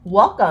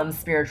Welcome,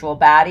 spiritual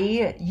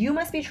baddie. You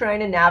must be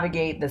trying to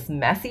navigate this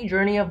messy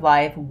journey of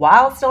life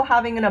while still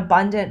having an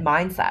abundant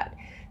mindset.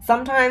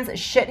 Sometimes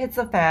shit hits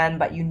the fan,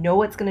 but you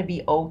know it's going to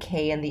be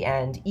okay in the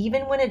end,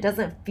 even when it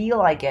doesn't feel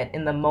like it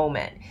in the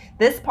moment.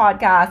 This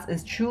podcast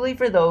is truly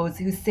for those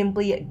who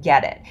simply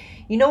get it.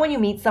 You know, when you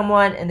meet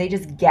someone and they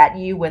just get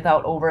you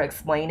without over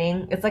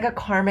explaining, it's like a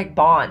karmic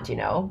bond.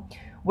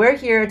 We're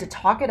here to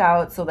talk it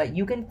out so that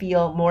you can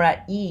feel more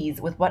at ease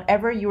with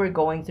whatever you are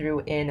going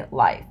through in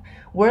life.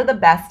 We're the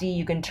bestie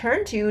you can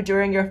turn to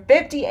during your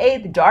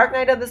 58th dark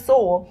night of the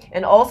soul,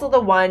 and also the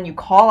one you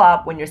call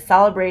up when you're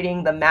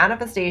celebrating the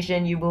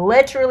manifestation you've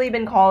literally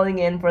been calling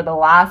in for the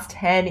last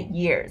 10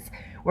 years.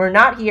 We're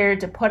not here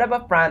to put up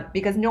a front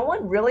because no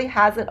one really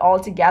has it all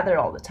together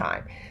all the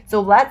time.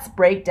 So let's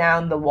break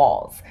down the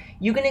walls.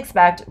 You can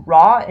expect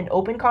raw and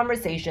open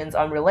conversations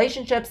on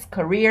relationships,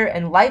 career,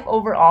 and life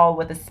overall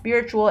with a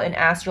spiritual and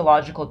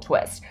astrological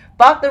twist.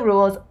 Fuck the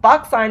rules,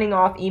 fuck signing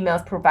off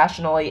emails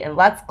professionally, and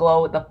let's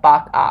glow the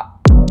fuck up.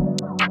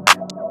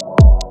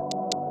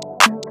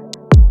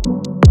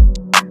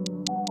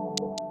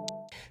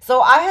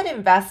 So I had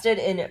invested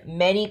in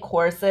many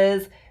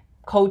courses,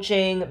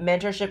 coaching,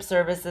 mentorship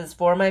services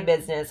for my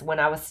business when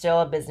I was still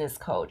a business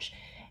coach.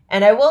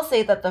 And I will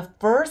say that the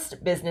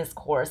first business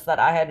course that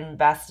I had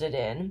invested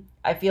in,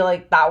 I feel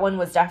like that one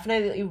was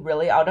definitely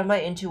really out of my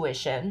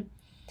intuition.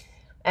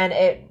 And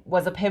it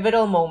was a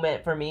pivotal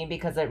moment for me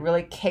because it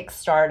really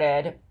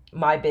kick-started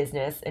my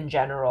business in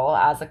general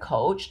as a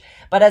coach.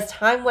 But as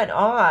time went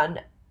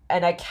on,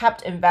 and I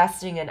kept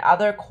investing in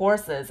other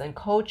courses and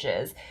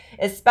coaches,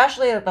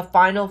 especially at the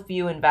final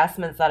few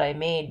investments that I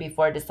made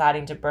before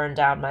deciding to burn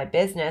down my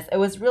business, it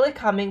was really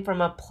coming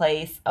from a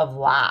place of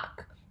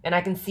lack. And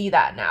I can see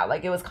that now.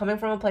 Like, it was coming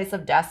from a place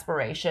of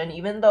desperation,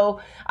 even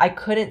though I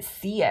couldn't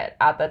see it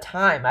at the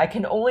time. I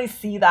can only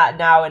see that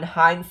now in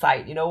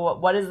hindsight. You know,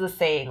 what is the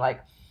saying?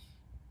 Like,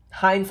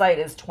 hindsight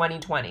is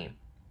 2020.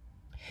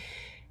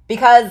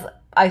 Because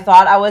I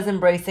thought I was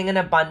embracing an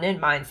abundant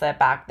mindset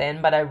back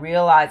then, but I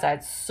realized I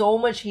had so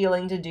much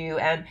healing to do.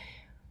 And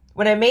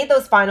when I made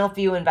those final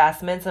few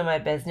investments in my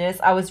business,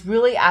 I was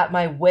really at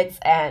my wit's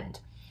end.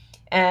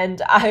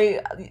 And I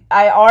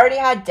already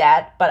had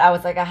debt, but I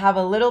was like, I have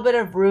a little bit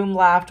of room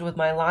left with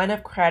my line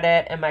of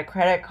credit and my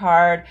credit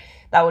card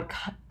that would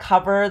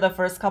cover the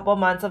first couple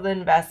months of the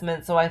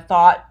investment. So I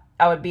thought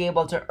I would be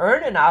able to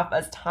earn enough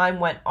as time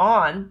went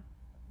on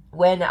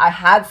when I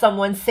had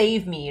someone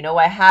save me.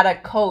 I had a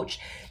coach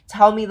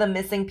tell me the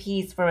missing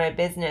piece for my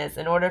business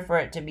in order for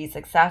it to be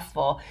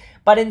successful.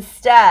 But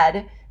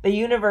instead, the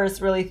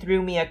universe really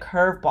threw me a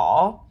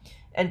curveball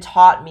and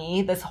taught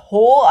me this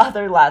whole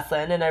other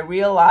lesson. And I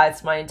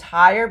realized my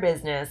entire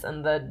business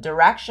and the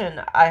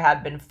direction I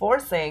had been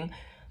forcing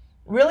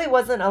really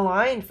wasn't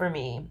aligned for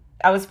me.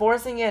 I was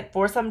forcing it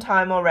for some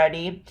time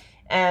already,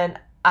 and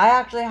I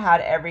actually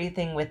had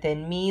everything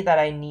within me that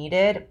I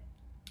needed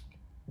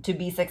to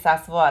be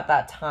successful at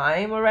that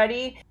time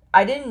already.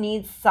 I didn't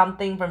need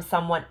something from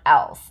someone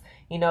else,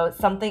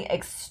 something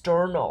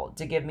external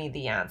to give me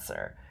the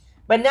answer.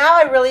 But now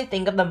I really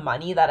think of the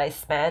money that I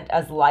spent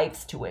as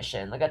life's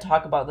tuition. Like, I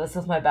talk about this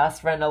with my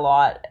best friend a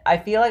lot. I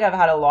feel like I've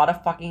had a lot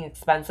of fucking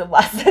expensive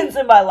lessons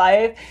in my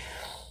life.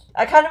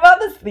 I kind of have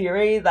this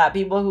theory that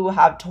people who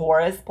have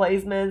Taurus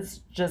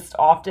placements just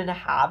often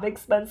have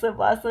expensive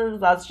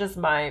lessons. That's just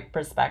my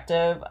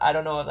perspective. I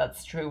don't know if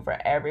that's true for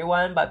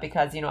everyone, but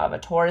because, I have a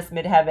Taurus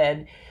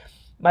midheaven,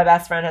 my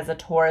best friend has a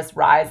Taurus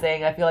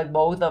rising. I feel like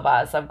both of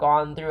us have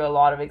gone through a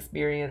lot of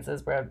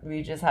experiences where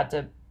we just had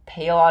to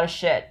pay a lot of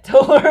shit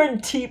to learn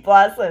deep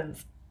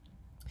lessons.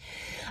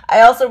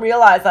 I also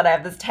realized that I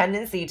have this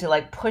tendency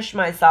to push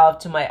myself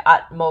to my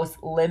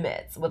utmost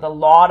limits with a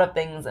lot of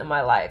things in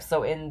my life.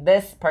 So in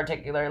this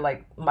particular,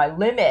 my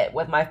limit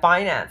with my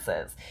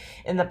finances.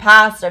 In the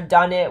past, I've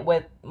done it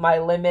with my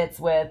limits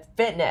with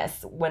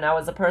fitness when I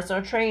was a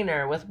personal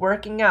trainer, with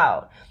working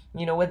out,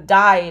 with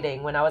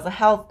dieting when I was a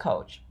health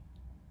coach.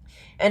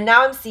 And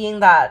now I'm seeing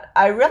that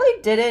I really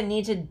didn't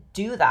need to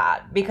do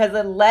that because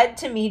it led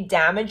to me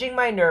damaging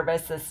my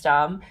nervous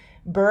system,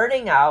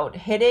 burning out,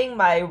 hitting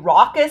my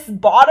raucous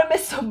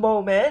bottomest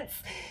moments.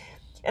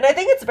 And I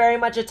think it's very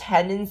much a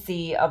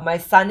tendency of my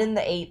sun in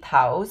the 8th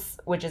house,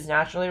 which is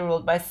naturally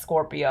ruled by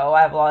Scorpio.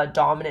 I have a lot of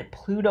dominant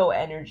Pluto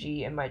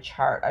energy in my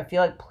chart. I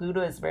feel like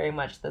Pluto is very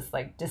much this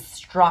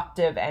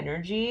destructive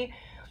energy.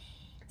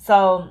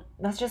 So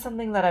that's just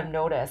something that I've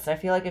noticed. I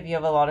feel like if you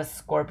have a lot of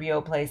Scorpio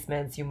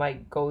placements, you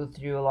might go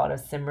through a lot of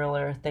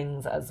similar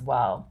things as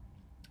well.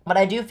 But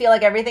I do feel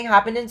like everything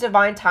happened in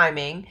divine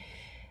timing.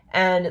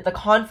 And the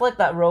conflict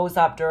that rose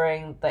up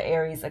during the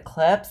Aries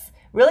eclipse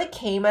really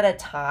came at a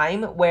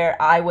time where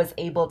I was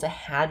able to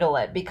handle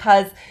it,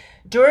 because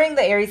during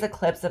the Aries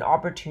eclipse, an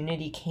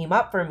opportunity came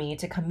up for me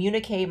to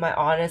communicate my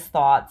honest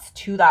thoughts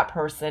to that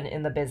person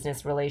in the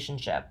business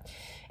relationship.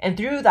 And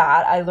through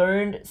that, I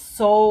learned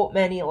so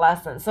many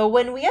lessons. So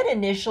when we had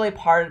initially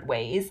parted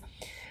ways,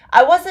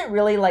 I wasn't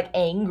really like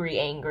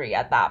angry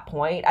at that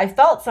point. I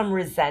felt some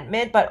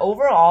resentment, but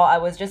overall, I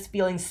was just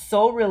feeling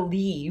so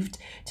relieved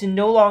to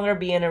no longer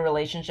be in a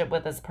relationship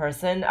with this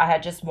person. I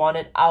had just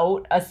wanted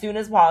out as soon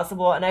as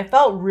possible, and I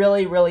felt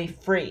really, really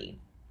free.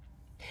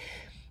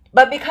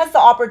 But because the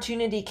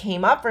opportunity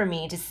came up for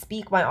me to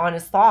speak my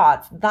honest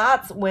thoughts,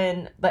 that's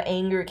when the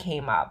anger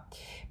came up.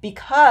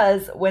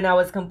 Because when I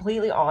was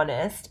completely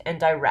honest and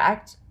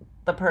direct,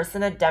 the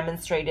person had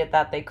demonstrated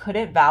that they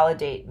couldn't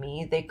validate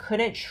me, they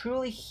couldn't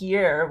truly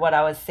hear what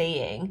I was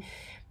saying.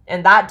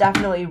 And that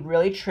definitely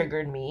really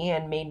triggered me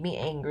and made me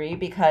angry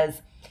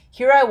because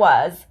here I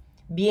was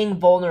being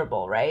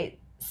vulnerable, right?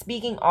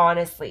 Speaking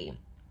honestly.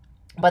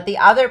 But the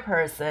other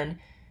person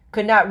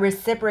could not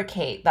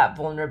reciprocate that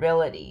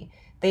vulnerability.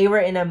 They were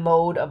in a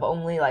mode of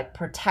only like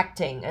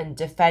protecting and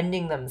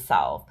defending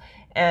themselves,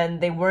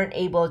 and they weren't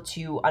able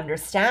to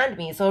understand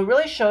me. So it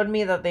really showed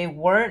me that they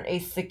weren't a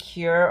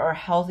secure or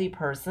healthy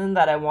person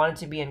that I wanted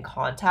to be in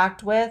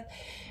contact with,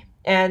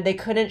 and they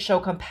couldn't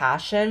show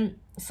compassion.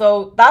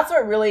 So that's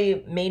what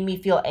really made me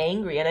feel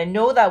angry. And I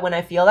know that when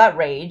I feel that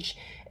rage,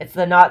 it's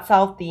the not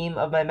self theme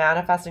of my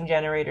manifesting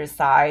generator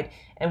side.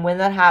 And when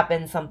that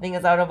happens, something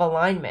is out of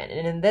alignment.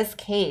 And in this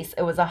case,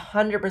 it was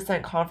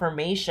 100%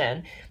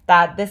 confirmation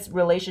that this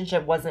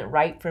relationship wasn't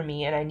right for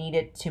me and I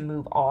needed to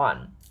move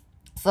on.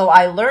 So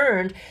I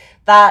learned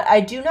that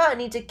I do not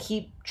need to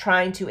keep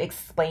trying to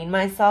explain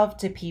myself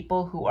to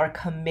people who are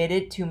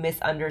committed to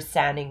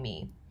misunderstanding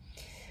me.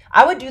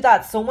 I would do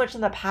that so much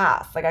in the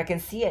past. Like I can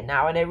see it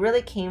now. And it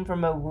really came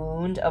from a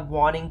wound of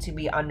wanting to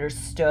be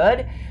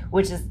understood,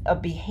 which is a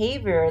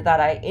behavior that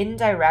I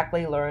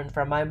indirectly learned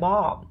from my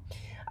mom.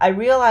 I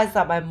realized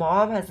that my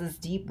mom has this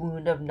deep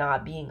wound of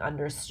not being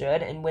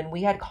understood. And when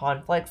we had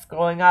conflicts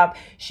growing up,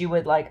 she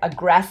would like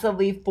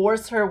aggressively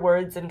force her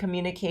words in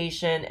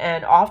communication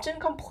and often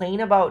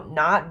complain about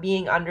not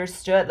being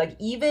understood. Like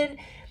even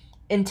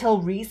until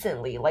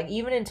recently, like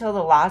even until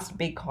the last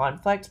big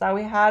conflict that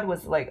we had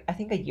was like, I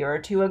think a year or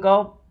two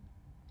ago,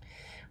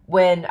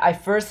 when I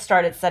first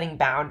started setting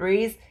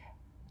boundaries,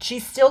 she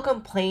still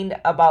complained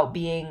about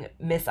being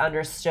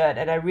misunderstood.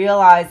 And I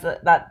realized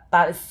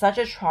that is such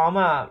a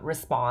trauma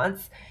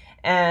response.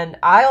 And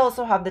I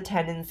also have the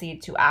tendency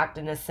to act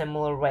in a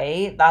similar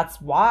way.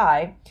 That's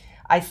why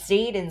I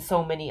stayed in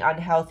so many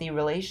unhealthy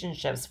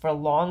relationships for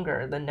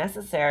longer than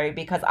necessary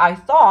because I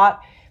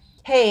thought,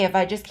 hey, if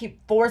I just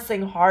keep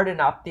forcing hard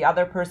enough, the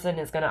other person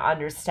is going to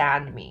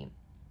understand me.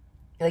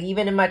 Like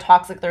even in my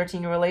toxic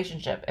 13-year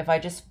relationship, if I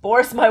just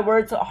force my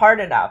words hard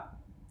enough,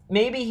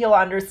 maybe he'll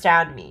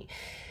understand me.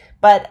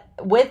 But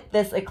with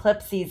this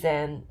eclipse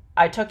season,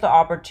 I took the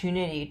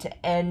opportunity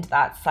to end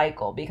that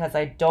cycle because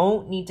I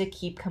don't need to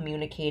keep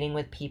communicating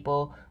with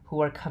people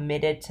who are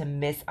committed to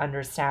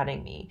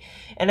misunderstanding me.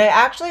 And I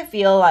actually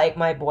feel like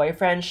my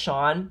boyfriend,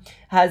 Sean,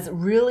 has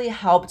really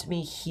helped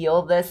me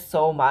heal this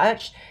so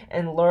much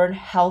and learn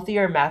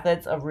healthier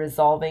methods of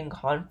resolving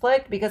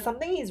conflict because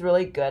something he's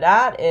really good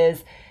at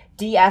is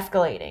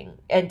de-escalating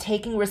and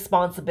taking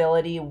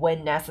responsibility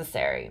when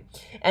necessary.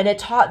 And it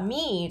taught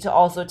me to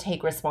also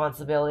take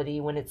responsibility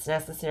when it's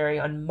necessary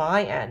on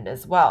my end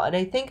as well. And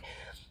I think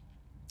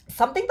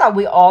something that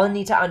we all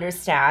need to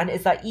understand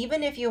is that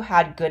even if you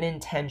had good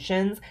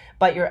intentions,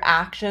 but your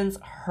actions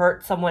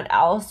hurt someone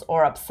else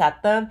or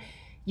upset them,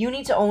 you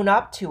need to own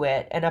up to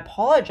it and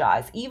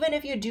apologize, even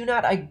if you do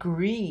not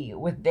agree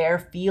with their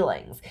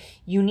feelings.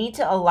 You need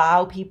to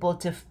allow people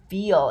to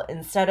feel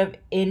instead of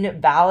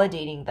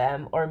invalidating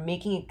them or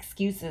making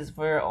excuses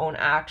for your own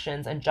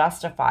actions and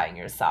justifying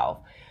yourself.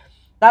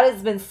 That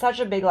has been such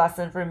a big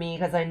lesson for me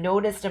because I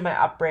noticed in my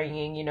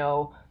upbringing,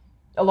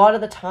 a lot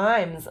of the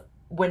times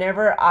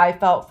whenever I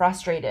felt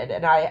frustrated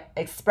and I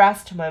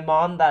expressed to my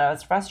mom that I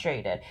was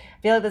frustrated,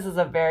 I feel like this is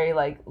a very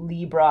like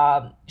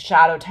Libra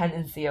shadow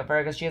tendency of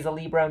her because she has a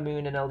Libra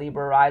moon and a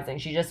Libra rising.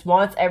 She just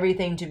wants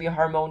everything to be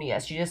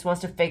harmonious. She just wants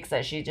to fix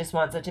it. She just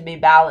wants it to be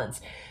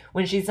balanced.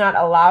 When she's not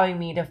allowing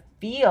me to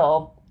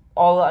feel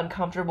all the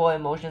uncomfortable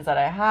emotions that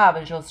I have,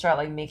 and she'll start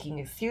like making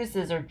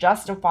excuses or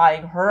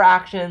justifying her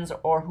actions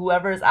or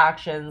whoever's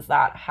actions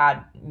that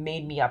had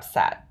made me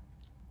upset.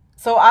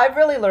 So I've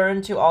really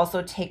learned to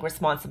also take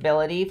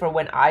responsibility for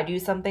when I do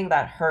something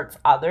that hurts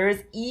others,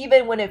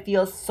 even when it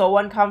feels so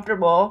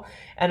uncomfortable.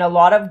 And a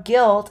lot of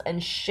guilt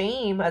and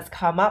shame has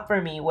come up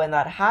for me when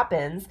that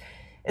happens,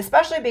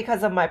 especially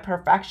because of my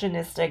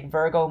perfectionistic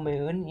Virgo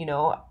moon,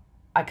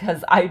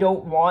 because I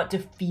don't want to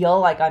feel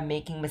like I'm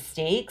making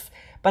mistakes,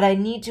 but I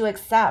need to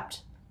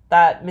accept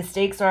that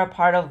mistakes are a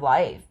part of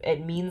life.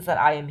 It means that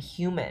I am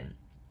human.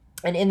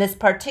 And in this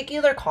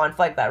particular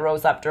conflict that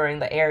rose up during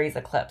the Aries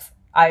eclipse,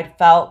 I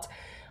felt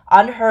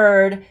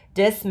unheard,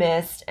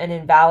 dismissed, and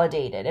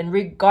invalidated. And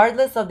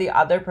regardless of the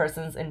other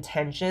person's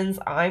intentions,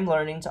 I'm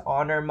learning to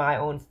honor my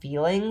own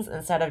feelings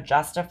instead of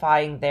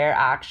justifying their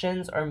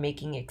actions or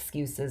making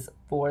excuses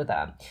for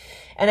them.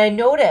 And I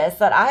noticed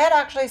that I had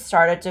actually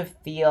started to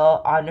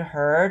feel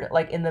unheard,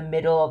 like in the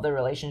middle of the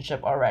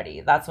relationship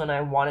already. That's when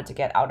I wanted to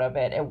get out of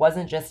it. It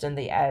wasn't just in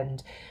the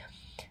end.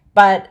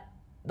 But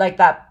like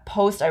that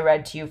post I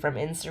read to you from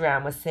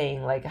Instagram was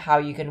saying like how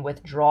you can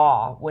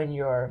withdraw when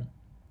you're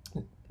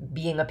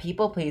being a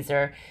people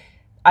pleaser.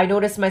 I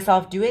noticed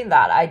myself doing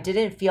that. I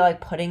didn't feel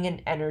like putting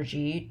in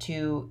energy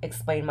to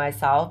explain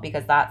myself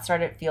because that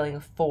started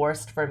feeling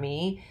forced for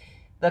me.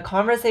 The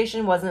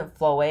conversation wasn't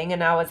flowing,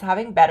 and I was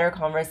having better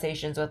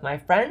conversations with my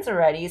friends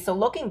already. So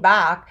looking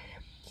back,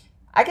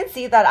 I could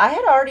see that I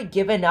had already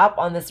given up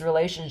on this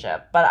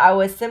relationship, but I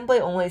was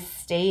simply only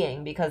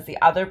staying because the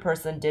other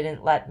person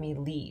didn't let me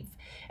leave.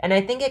 And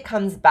I think it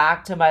comes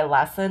back to my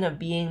lesson of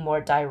being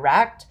more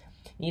direct,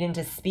 needing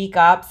to speak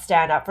up,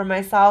 stand up for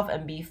myself,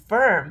 and be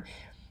firm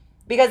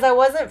because I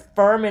wasn't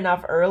firm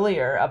enough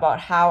earlier about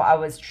how I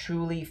was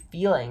truly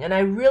feeling. And I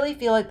really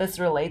feel like this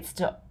relates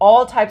to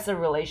all types of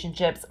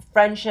relationships,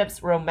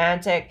 friendships,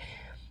 romantic,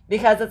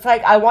 because it's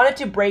like I wanted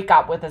to break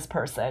up with this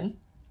person.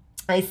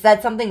 I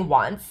said something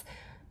once,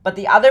 but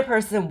the other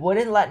person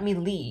wouldn't let me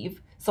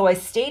leave. So I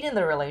stayed in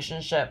the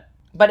relationship.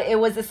 But it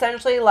was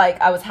essentially like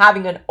I was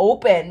having an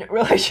open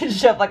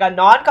relationship, like a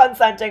non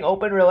consenting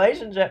open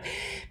relationship,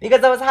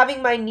 because I was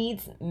having my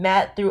needs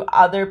met through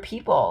other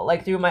people,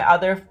 like through my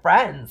other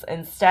friends,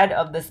 instead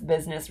of this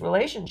business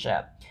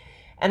relationship.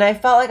 And I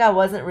felt like I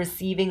wasn't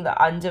receiving the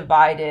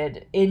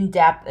undivided, in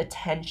depth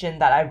attention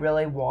that I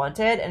really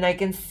wanted. And I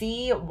can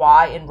see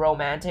why in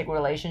romantic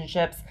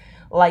relationships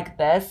like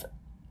this,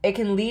 it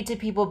can lead to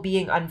people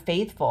being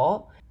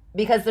unfaithful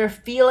because they're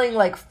feeling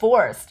like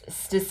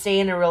forced to stay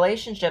in a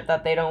relationship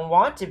that they don't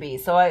want to be.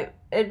 So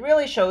it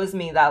really shows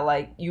me that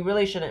like you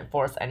really shouldn't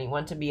force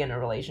anyone to be in a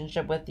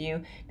relationship with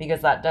you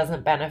because that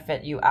doesn't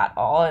benefit you at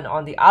all. And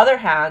on the other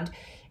hand,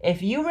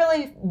 if you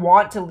really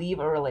want to leave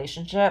a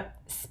relationship,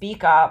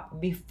 speak up,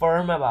 be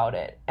firm about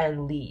it,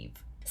 and leave.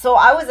 So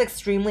I was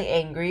extremely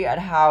angry at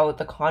how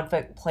the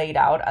conflict played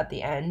out at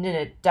the end, and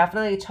it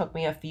definitely took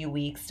me a few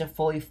weeks to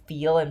fully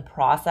feel and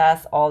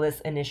process all this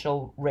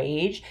initial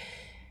rage.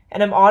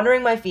 And I'm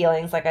honoring my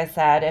feelings, like I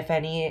said, if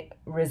any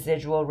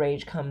residual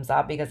rage comes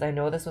up, because I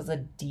know this was a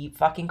deep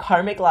fucking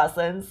karmic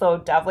lesson. So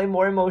definitely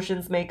more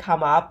emotions may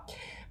come up.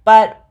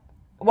 But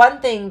one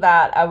thing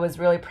that I was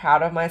really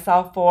proud of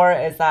myself for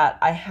is that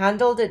I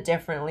handled it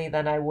differently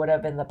than I would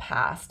have in the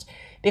past.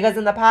 Because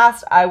in the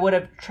past, I would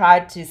have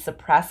tried to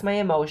suppress my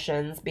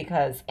emotions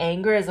because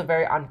anger is a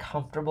very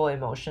uncomfortable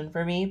emotion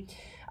for me.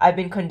 I've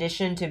been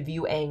conditioned to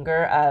view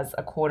anger as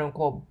a quote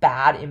unquote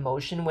bad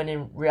emotion when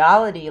in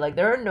reality, like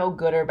there are no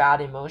good or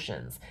bad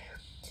emotions.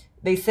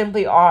 They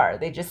simply are.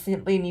 They just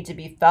simply need to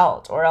be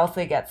felt or else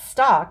they get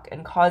stuck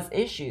and cause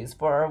issues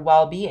for our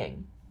well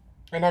being.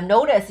 And I've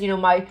noticed,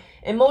 my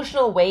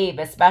emotional wave,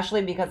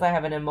 especially because I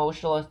have an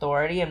emotional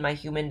authority in my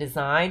human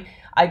design,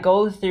 I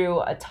go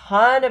through a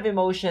ton of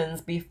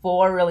emotions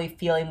before really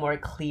feeling more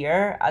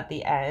clear at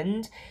the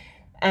end.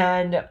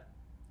 And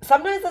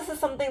sometimes this is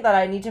something that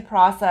I need to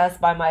process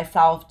by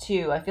myself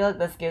too. I feel like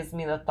this gives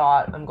me the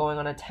thought, I'm going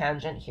on a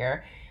tangent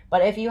here,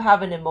 but if you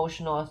have an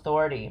emotional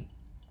authority,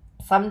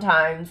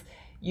 sometimes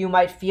you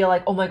might feel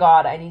like, oh my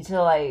God, I need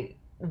to like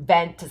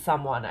vent to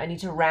someone. I need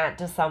to rant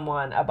to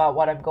someone about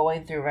what I'm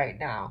going through right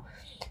now.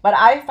 But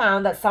I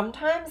found that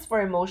sometimes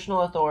for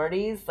emotional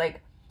authorities,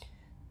 like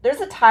there's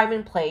a time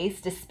and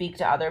place to speak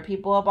to other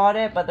people about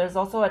it, but there's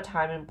also a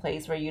time and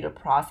place for you to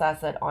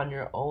process it on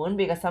your own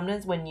because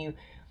sometimes when you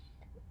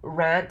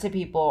rant to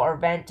people or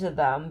vent to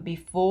them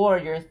before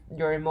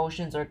your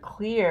emotions are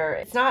clear,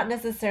 it's not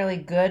necessarily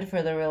good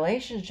for the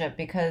relationship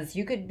because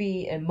you could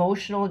be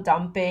emotional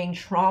dumping,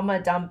 trauma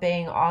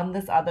dumping on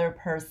this other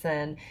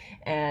person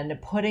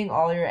and putting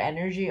all your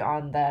energy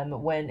on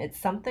them when it's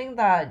something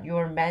that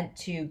you're meant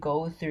to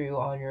go through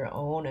on your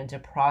own and to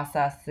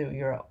process through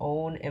your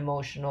own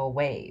emotional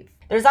wave.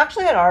 There's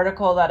actually an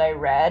article that I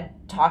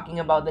read talking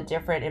about the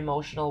different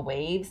emotional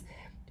waves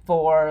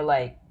for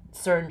like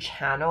certain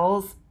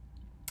channels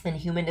in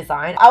human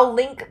design. I'll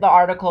link the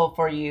article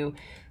for you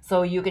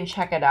so you can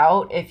check it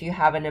out if you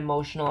have an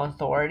emotional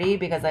authority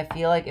because I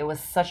feel like it was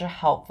such a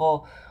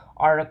helpful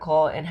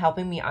article in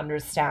helping me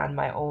understand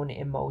my own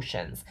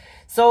emotions.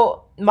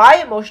 So my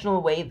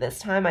emotional wave this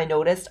time, I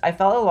noticed I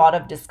felt a lot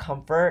of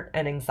discomfort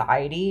and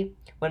anxiety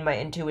when my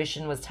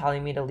intuition was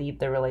telling me to leave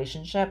the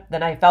relationship.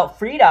 Then I felt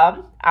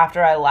freedom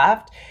after I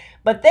left.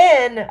 But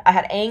then I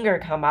had anger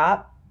come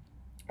up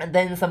and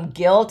then some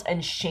guilt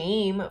and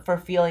shame for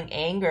feeling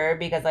anger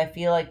because I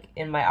feel like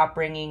in my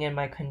upbringing and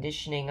my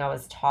conditioning, I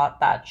was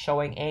taught that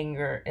showing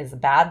anger is a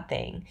bad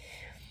thing.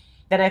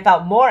 Then I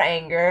felt more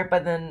anger,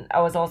 but then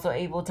I was also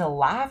able to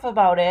laugh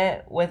about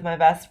it with my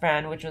best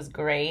friend, which was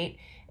great.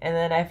 And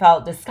then I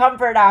felt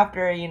discomfort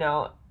after,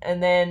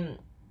 and then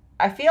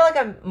I feel like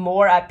I'm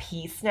more at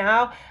peace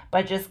now,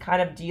 but just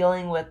kind of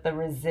dealing with the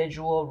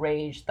residual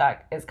rage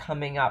that is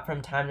coming up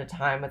from time to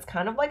time. It's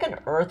kind of like an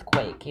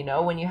earthquake,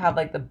 when you have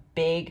like the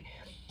big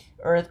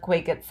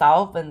earthquake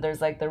itself and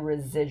there's like the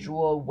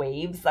residual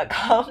waves that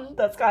come.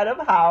 That's kind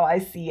of how I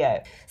see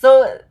it.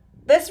 So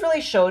this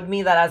really showed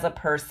me that as a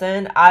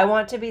person, I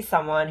want to be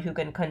someone who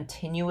can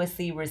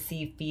continuously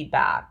receive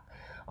feedback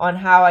on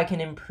how I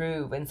can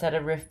improve instead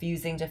of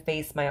refusing to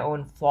face my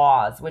own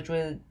flaws, which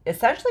would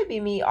essentially be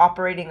me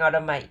operating out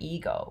of my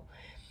ego.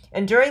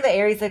 And during the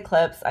Aries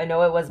eclipse, I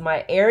know it was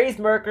my Aries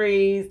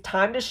Mercury's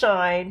time to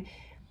shine,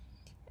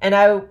 and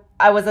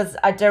I was as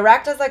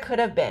direct as I could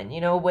have been,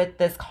 with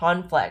this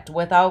conflict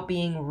without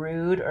being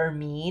rude or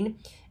mean.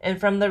 And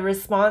from the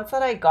response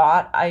that I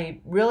got, I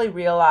really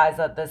realized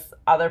that this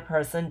other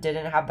person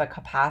didn't have the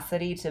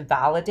capacity to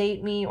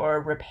validate me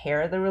or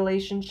repair the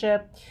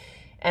relationship.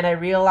 And I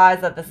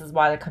realized that this is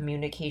why the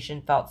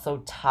communication felt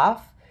so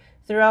tough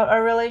throughout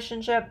our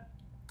relationship.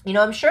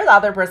 I'm sure the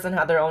other person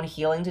had their own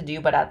healing to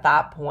do, but at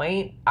that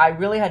point, I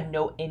really had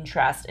no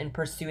interest in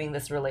pursuing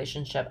this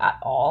relationship at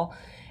all.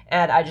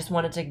 And I just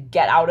wanted to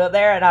get out of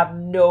there and have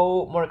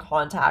no more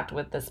contact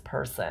with this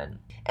person.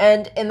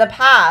 And in the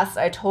past,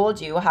 I told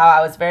you how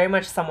I was very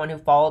much someone who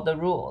followed the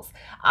rules.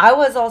 I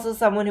was also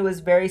someone who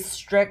was very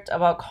strict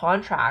about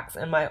contracts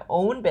in my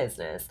own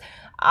business.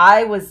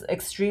 I was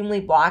extremely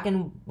black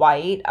and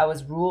white. I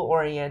was rule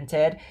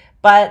oriented.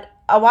 But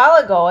a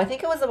while ago, I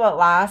think it was about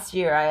last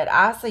year, I had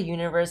asked the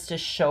universe to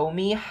show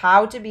me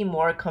how to be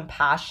more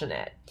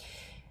compassionate.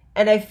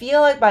 And I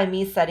feel like by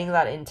me setting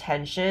that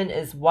intention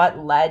is what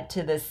led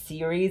to this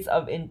series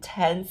of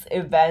intense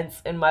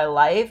events in my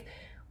life,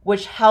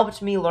 which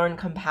helped me learn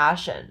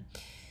compassion.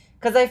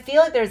 Because I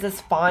feel like there's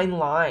this fine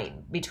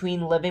line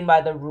between living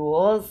by the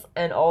rules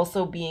and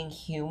also being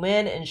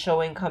human and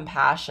showing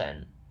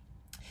compassion.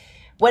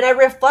 When I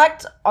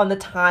reflect on the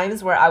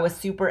times where I was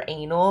super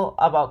anal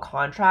about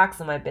contracts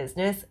in my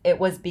business, it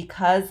was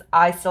because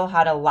I still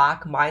had a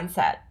lack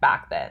mindset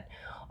back then.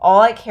 All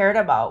I cared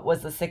about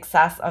was the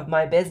success of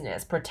my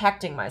business,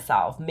 protecting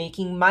myself,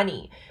 making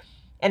money.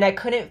 And I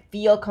couldn't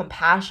feel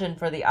compassion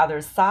for the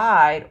other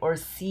side or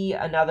see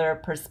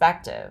another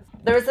perspective.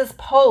 There was this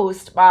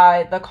post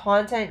by the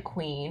content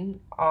queen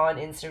on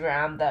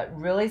Instagram that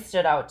really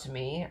stood out to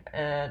me,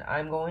 and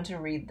I'm going to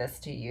read this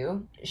to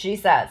you. She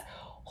says,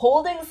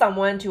 holding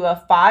someone to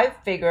a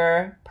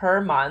 5-figure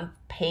per month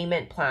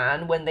payment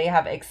plan when they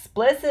have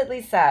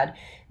explicitly said,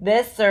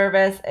 this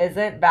service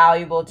isn't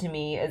valuable to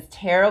me, is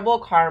terrible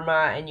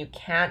karma, and you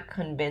can't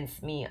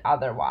convince me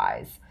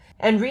otherwise.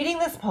 And reading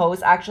this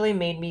post actually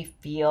made me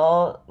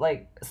feel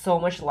like so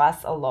much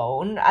less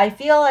alone. I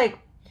feel like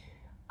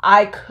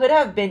I could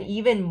have been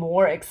even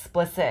more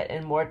explicit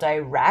and more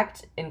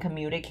direct in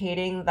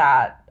communicating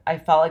that I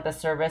felt like the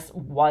service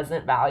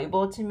wasn't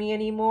valuable to me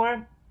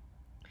anymore.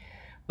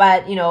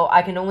 But,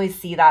 I can only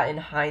see that in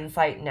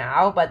hindsight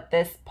now. But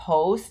this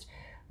post,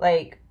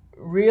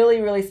 really,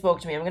 really spoke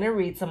to me. I'm going to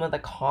read some of the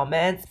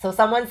comments. So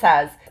someone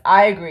says,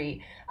 I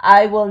agree.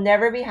 I will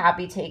never be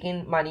happy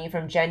taking money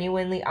from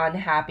genuinely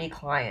unhappy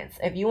clients.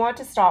 If you want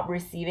to stop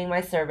receiving my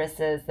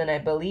services, then I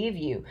believe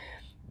you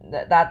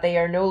that they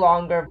are no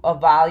longer of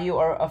value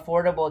or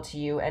affordable to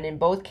you. And in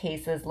both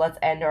cases, let's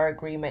end our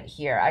agreement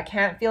here. I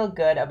can't feel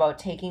good about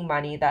taking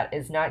money that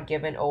is not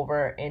given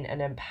over in an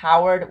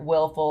empowered,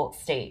 willful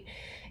state.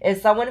 If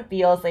someone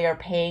feels they are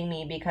paying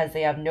me because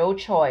they have no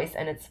choice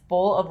and it's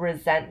full of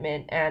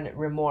resentment and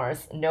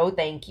remorse, no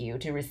thank you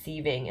to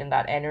receiving in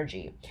that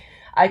energy.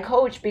 I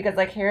coach because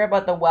I care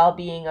about the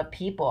well-being of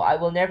people. I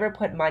will never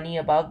put money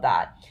above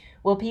that.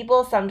 Will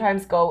people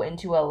sometimes go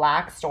into a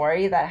lack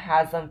story that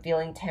has them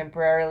feeling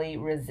temporarily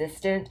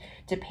resistant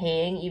to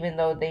paying even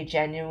though they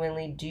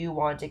genuinely do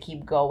want to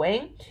keep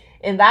going?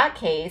 In that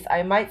case,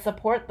 I might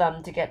support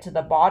them to get to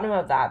the bottom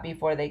of that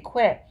before they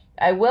quit.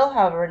 I will,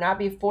 however, not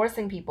be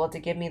forcing people to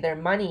give me their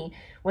money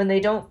when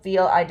they don't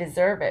feel I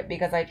deserve it,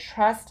 because I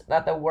trust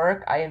that the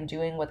work I am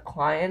doing with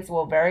clients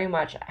will very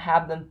much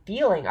have them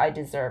feeling I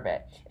deserve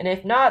it. And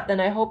if not,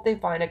 then I hope they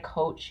find a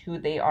coach who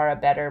they are a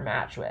better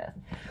match with.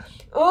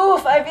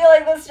 Oof, I feel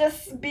like this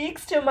just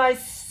speaks to my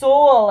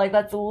soul.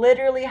 That's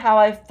literally how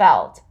I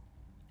felt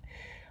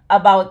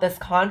about this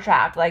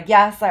contract.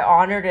 Yes, I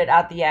honored it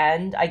at the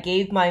end. I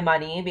gave my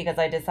money because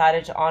I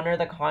decided to honor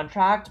the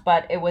contract,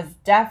 but it was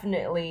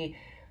definitely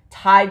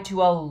tied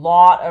to a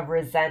lot of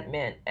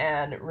resentment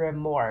and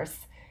remorse.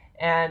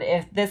 And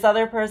if this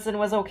other person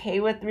was okay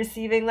with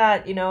receiving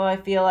that, I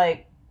feel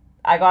like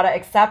I got to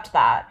accept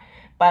that.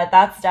 But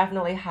that's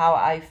definitely how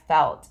I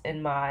felt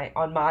on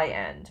my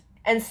end.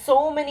 And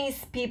so many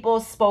people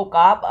spoke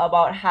up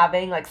about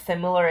having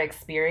similar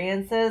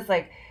experiences.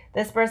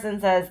 This person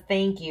says,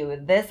 thank you.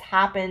 This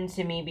happened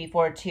to me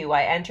before too.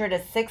 I entered a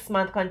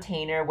 6-month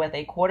container with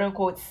a quote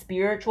unquote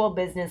spiritual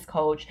business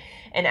coach.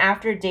 And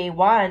after day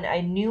 1,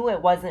 I knew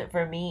it wasn't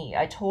for me.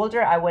 I told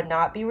her I would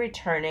not be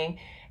returning.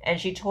 And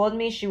she told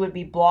me she would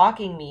be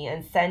blocking me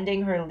and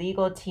sending her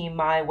legal team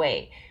my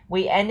way.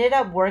 We ended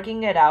up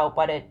working it out,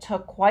 but it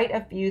took quite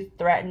a few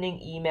threatening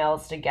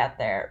emails to get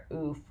there.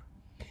 Oof.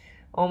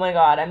 Oh my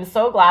God, I'm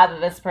so glad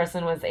that this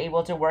person was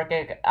able to work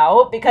it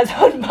out, because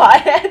on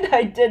my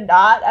end,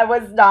 I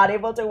was not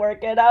able to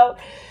work it out.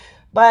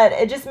 But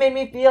it just made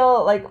me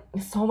feel like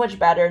so much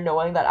better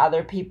knowing that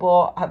other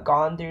people have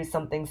gone through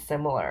something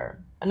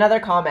similar.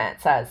 Another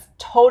comment says,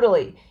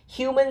 totally.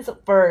 Humans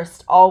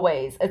first,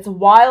 always. It's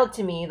wild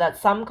to me that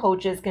some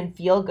coaches can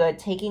feel good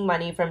taking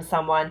money from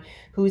someone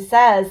who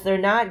says they're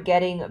not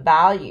getting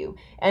value.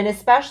 And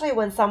especially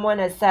when someone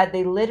has said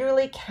they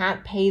literally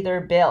can't pay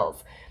their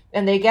bills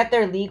and they get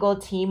their legal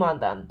team on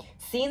them.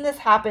 Seen this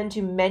happen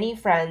to many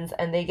friends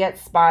and they get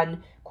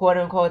spun, quote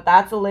unquote.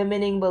 That's a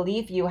limiting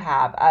belief you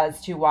have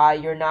as to why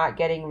you're not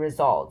getting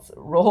results.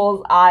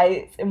 Rolls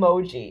eyes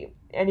emoji.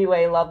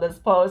 Anyway, love this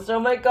post. Oh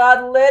my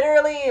god,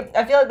 literally.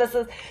 I feel like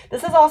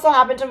this has also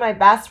happened to my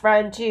best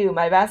friend too.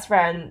 My best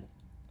friend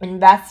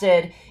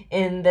invested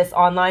in this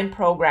online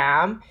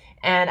program,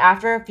 and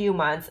after a few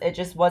months it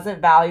just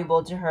wasn't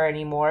valuable to her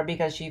anymore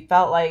because she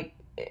felt like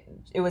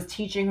it was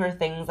teaching her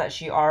things that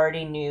she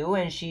already knew,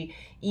 and she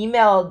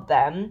emailed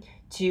them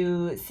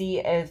to see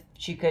if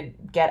she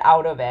could get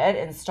out of it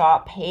and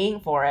stop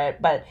paying for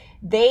it. But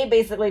they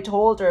basically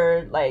told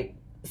her like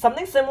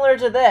something similar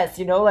to this,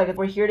 like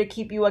we're here to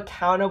keep you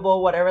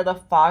accountable, whatever the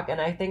fuck.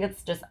 And I think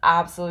it's just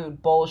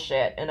absolute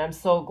bullshit. And I'm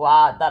so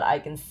glad that I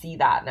can see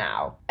that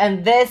now.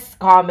 And this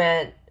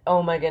comment,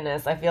 oh my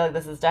goodness, I feel like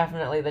this is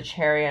definitely the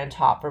cherry on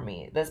top for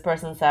me. This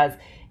person says,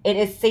 it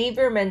is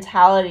savior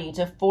mentality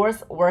to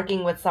force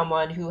working with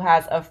someone who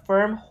has a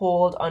firm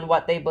hold on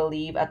what they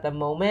believe at the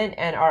moment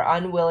and are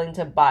unwilling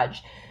to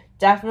budge.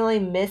 Definitely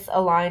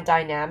misaligned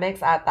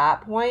dynamics at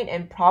that point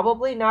and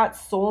probably not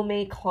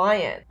soulmate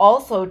client.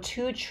 Also,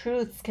 two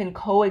truths can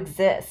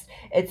coexist.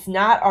 It's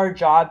not our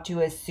job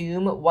to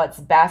assume what's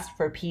best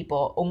for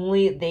people.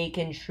 Only they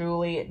can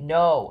truly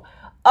know.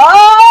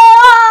 Oh!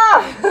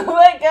 Oh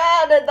my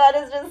god, that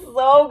is just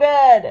so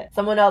good.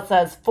 Someone else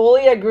says,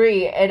 fully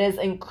agree. It is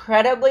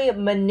incredibly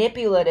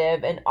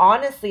manipulative, and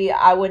honestly,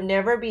 I would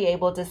never be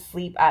able to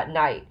sleep at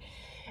night.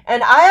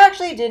 And I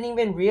actually didn't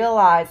even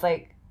realize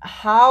like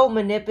how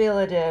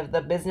manipulative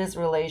the business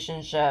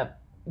relationship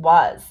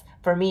was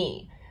for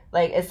me.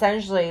 Like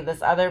essentially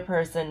this other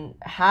person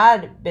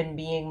had been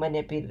being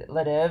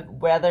manipulative,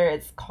 whether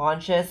it's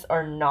conscious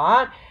or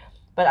not.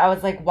 But I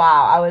was like,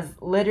 wow, I was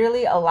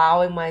literally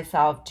allowing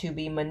myself to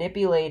be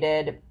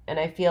manipulated. And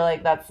I feel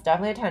like that's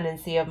definitely a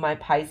tendency of my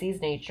Pisces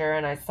nature.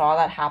 And I saw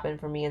that happen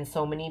for me in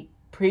so many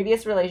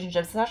previous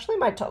relationships, especially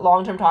my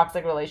long-term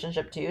toxic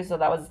relationship too. So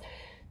that was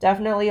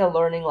definitely a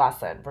learning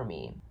lesson for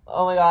me.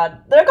 Oh my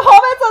god, the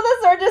comments on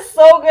this are just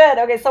so good.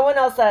 Okay, someone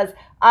else says,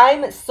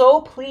 I'm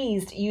so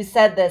pleased you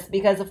said this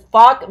because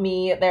fuck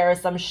me, there are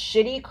some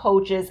shitty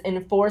coaches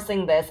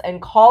enforcing this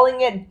and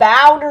calling it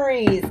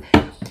boundaries.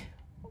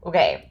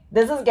 Okay,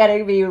 this is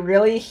getting me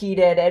really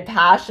heated and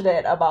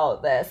passionate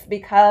about this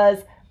because,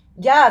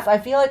 yes, I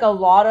feel like a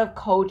lot of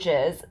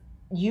coaches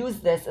use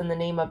this in the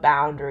name of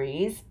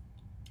boundaries.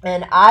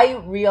 And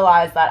I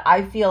realized that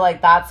I feel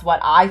like that's what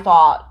I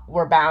thought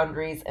were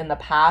boundaries in the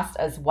past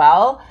as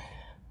well.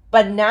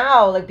 But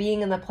now, like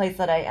being in the place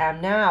that I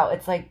am now,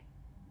 it's like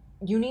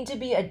you need to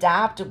be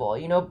adaptable.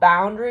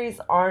 Boundaries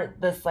aren't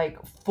this like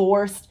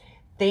forced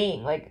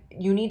thing. Like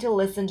you need to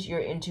listen to your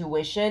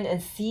intuition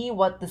and see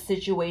what the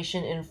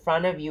situation in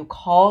front of you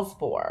calls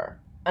for.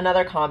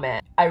 Another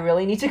comment, I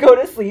really need to go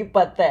to sleep,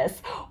 but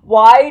this,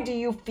 why do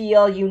you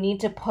feel you need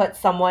to put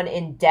someone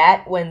in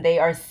debt when they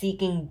are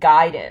seeking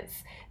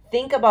guidance?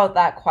 Think about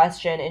that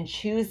question and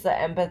choose the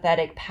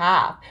empathetic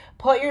path.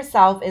 Put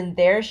yourself in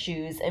their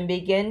shoes and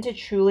begin to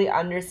truly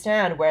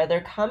understand where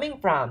they're coming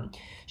from.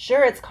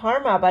 Sure, it's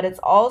karma, but it's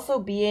also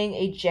being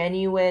a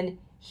genuine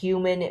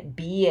human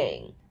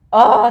being.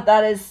 Oh,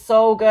 that is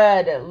so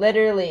good.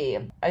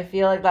 Literally. I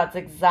feel like that's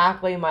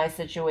exactly my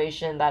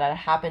situation that had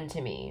happened to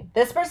me.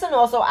 This person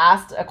also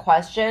asked a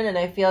question, and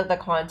I feel like the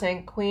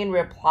content queen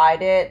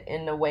replied it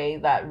in a way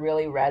that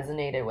really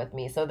resonated with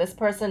me. So this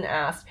person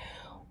asked,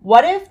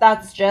 what if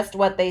that's just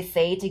what they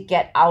say to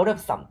get out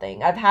of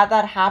something? I've had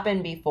that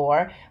happen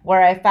before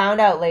where I found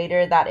out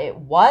later that it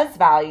was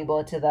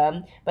valuable to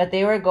them, but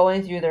they were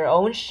going through their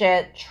own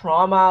shit,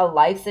 trauma,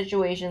 life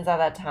situations at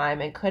that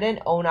time and couldn't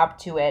own up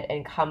to it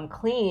and come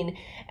clean,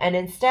 and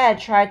instead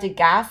tried to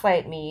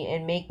gaslight me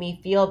and make me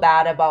feel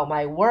bad about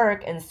my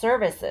work and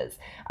services.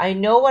 I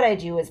know what I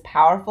do is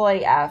powerful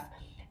AF.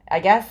 I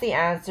guess the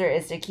answer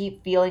is to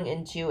keep feeling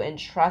into and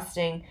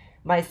trusting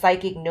my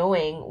psychic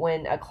knowing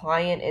when a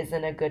client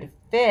isn't a good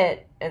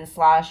fit and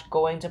 /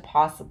 going to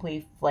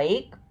possibly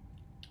flake.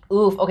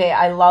 Oof, okay,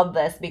 I love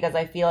this because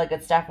I feel like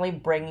it's definitely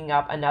bringing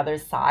up another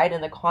side.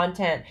 And the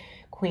content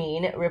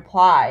queen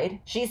replied,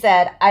 she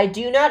said, I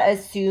do not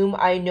assume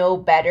I know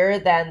better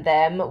than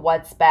them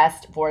what's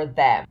best for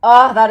them.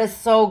 Oh, that is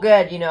so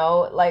good,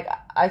 like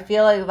I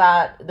feel like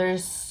that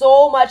there's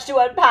so much to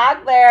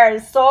unpack there,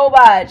 so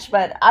much.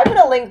 But I'm going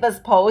to link this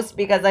post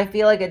because I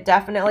feel like it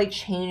definitely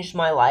changed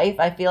my life.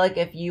 I feel like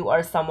if you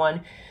are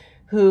someone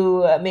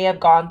who may have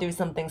gone through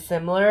something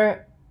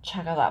similar,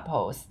 check out that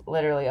post.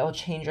 Literally, it will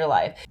change your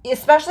life.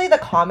 Especially the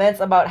comments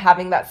about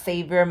having that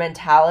savior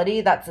mentality.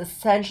 That's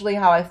essentially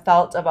how I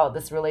felt about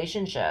this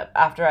relationship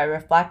after I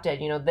reflected.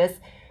 This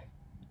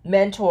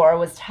mentor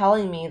was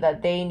telling me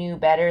that they knew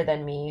better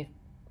than me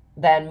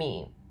than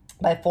me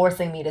by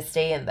forcing me to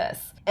stay in this.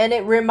 And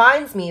it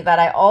reminds me that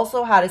I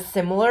also had a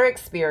similar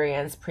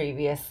experience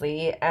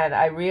previously, and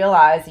I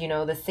realized,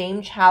 the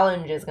same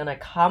challenge is going to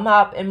come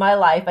up in my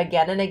life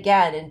again and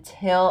again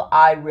until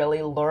I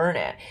really learn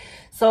it.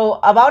 So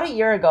about a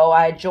year ago,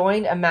 I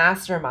joined a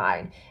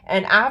mastermind,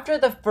 and after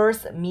the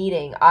first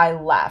meeting, I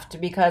left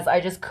because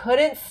I just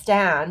couldn't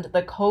stand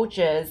the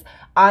coaches'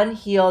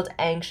 unhealed,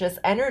 anxious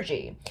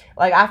energy.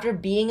 Like after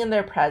being in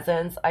their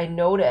presence, I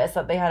noticed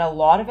that they had a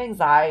lot of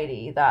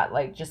anxiety that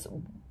just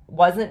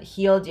wasn't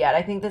healed yet.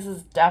 I think this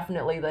is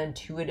definitely the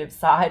intuitive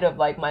side of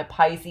my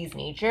Pisces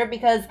nature,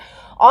 because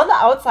on the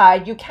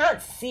outside, you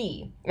can't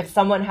see if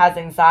someone has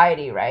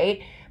anxiety,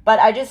 right? But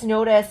I just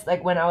noticed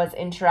when I was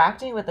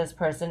interacting with this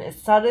person, it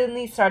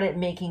suddenly started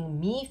making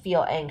me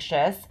feel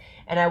anxious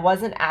and I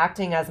wasn't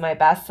acting as my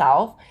best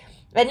self.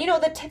 And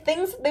the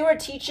things they were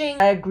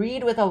teaching, I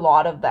agreed with a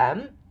lot of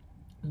them,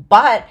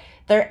 but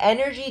their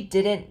energy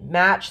didn't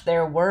match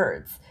their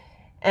words.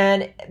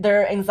 And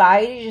their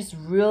anxiety just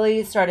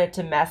really started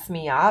to mess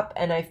me up.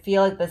 And I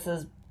feel like this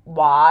is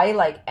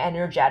why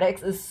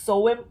energetics is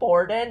so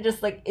important.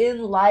 Just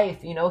in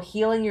life,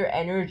 healing your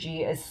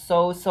energy is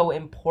so, so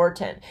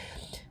important.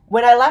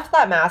 When I left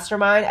that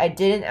mastermind, I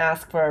didn't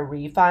ask for a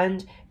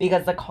refund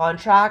because the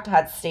contract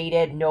had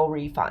stated no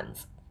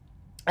refunds.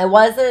 I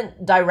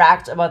wasn't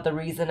direct about the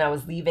reason I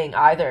was leaving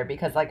either,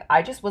 because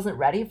I just wasn't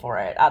ready for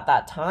it at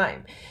that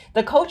time.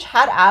 The coach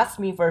had asked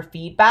me for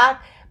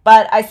feedback,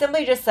 but I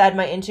simply just said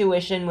my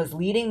intuition was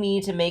leading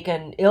me to make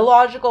an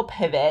illogical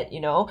pivot,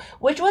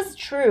 which was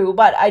true,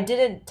 but I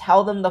didn't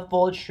tell them the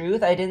full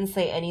truth. I didn't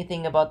say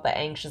anything about the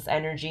anxious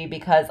energy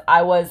because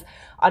I was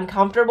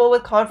uncomfortable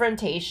with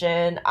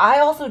confrontation. I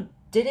also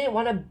didn't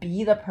want to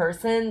be the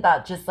person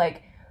that just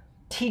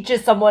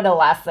teaches someone a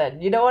lesson.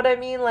 You know what I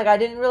mean? I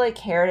didn't really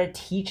care to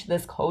teach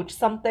this coach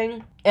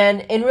something.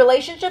 And in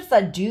relationships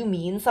that do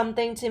mean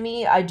something to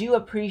me, I do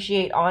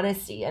appreciate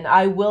honesty and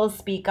I will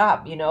speak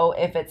up,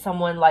 if it's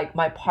someone like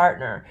my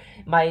partner,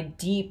 my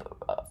deep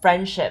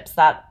friendships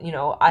that,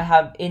 I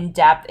have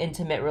in-depth,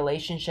 intimate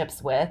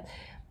relationships with.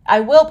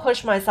 I will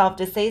push myself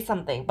to say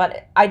something,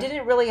 but I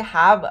didn't really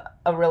have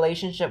a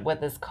relationship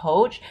with this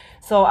coach.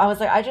 So I was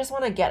like, I just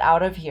want to get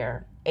out of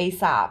here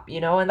ASAP,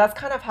 and that's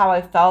kind of how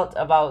I felt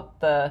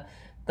about the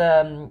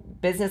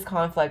business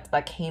conflict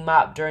that came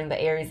up during the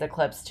Aries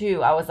eclipse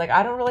too. I was like,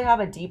 I don't really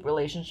have a deep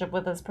relationship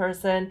with this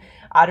person.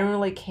 I don't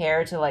really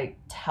care to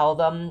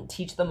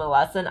teach them a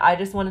lesson. I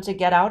just wanted to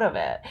get out of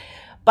it.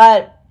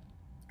 But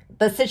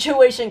the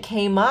situation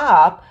came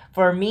up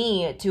for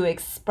me to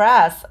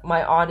express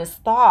my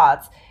honest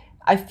thoughts.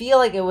 I feel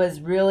like it was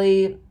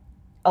really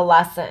a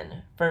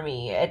lesson for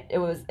me. It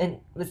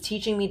was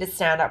teaching me to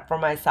stand up for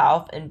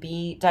myself and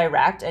be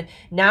direct. And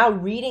now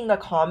reading the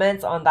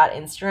comments on that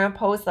Instagram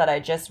post that I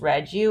just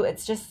read you,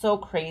 it's just so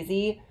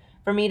crazy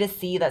for me to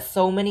see that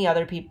so many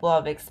other people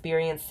have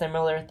experienced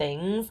similar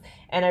things.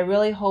 And I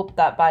really hope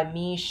that by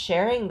me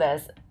sharing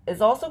this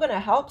is also going to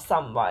help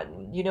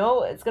someone.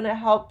 It's going to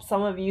help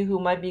some of you who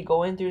might be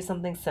going through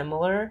something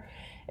similar.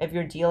 If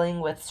you're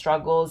dealing with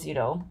struggles,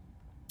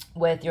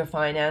 with your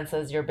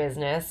finances, your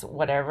business,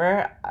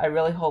 whatever, I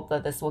really hope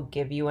that this will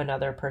give you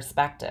another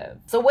perspective.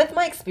 So with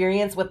my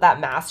experience with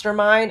that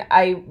mastermind,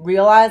 I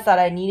realized that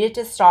I needed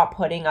to stop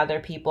putting other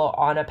people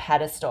on a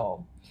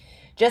pedestal.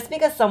 Just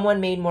because someone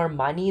made more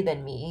money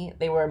than me,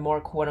 they were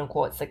more quote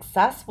unquote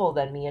successful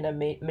than me in a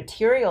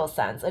material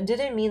sense, it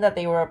didn't mean that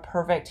they were a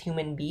perfect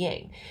human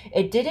being.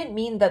 It didn't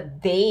mean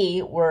that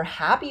they were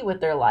happy with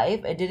their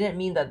life. It didn't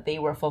mean that they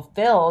were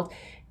fulfilled.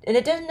 And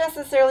it didn't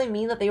necessarily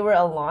mean that they were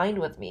aligned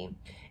with me.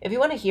 If you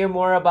want to hear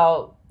more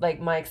about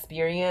my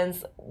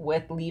experience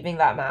with leaving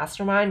that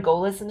mastermind, go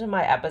listen to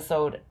my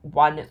episode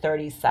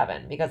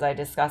 137 because I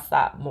discuss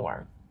that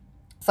more.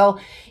 So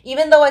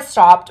even though I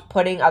stopped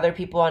putting other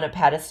people on a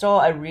pedestal,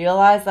 I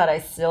realized that I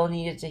still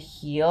needed to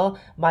heal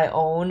my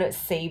own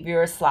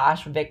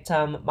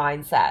savior/victim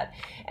mindset.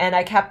 And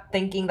I kept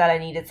thinking that I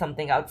needed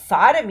something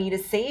outside of me to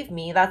save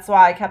me. That's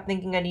why I kept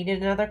thinking I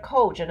needed another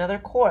coach, another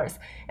course.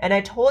 And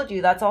I told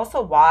you that's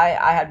also why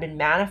I had been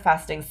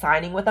manifesting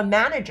signing with a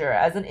manager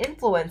as an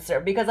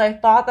influencer, because I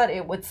thought that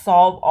it would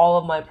solve all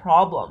of my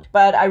problems.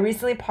 But I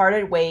recently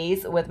parted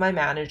ways with my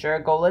manager.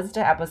 Go listen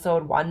to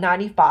episode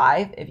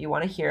 195 if you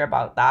want to hear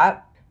about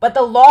that. But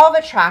the law of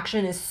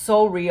attraction is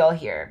so real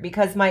here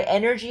because my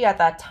energy at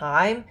that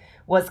time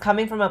was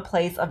coming from a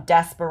place of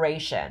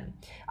desperation.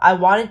 I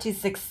wanted to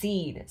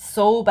succeed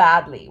so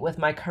badly with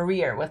my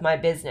career, with my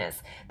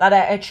business, that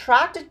I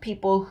attracted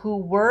people who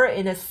were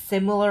in a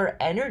similar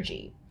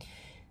energy.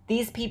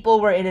 These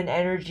people were in an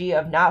energy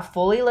of not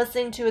fully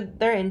listening to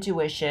their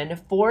intuition,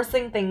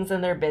 forcing things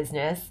in their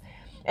business,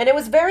 and it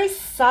was very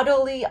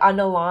subtly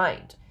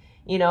unaligned.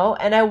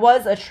 And I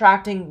was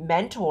attracting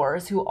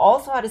mentors who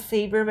also had a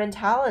savior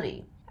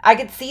mentality. I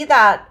could see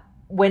that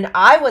when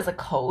I was a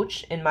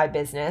coach in my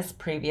business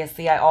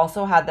previously, I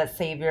also had that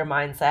savior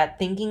mindset,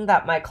 thinking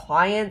that my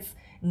clients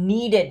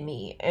needed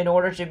me in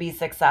order to be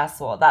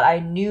successful, that I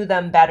knew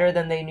them better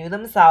than they knew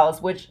themselves,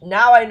 which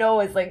now I know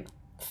is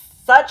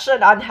such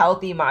an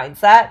unhealthy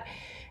mindset,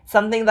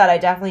 something that I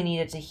definitely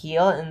needed to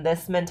heal. And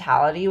this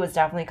mentality was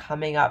definitely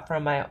coming up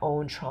from my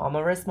own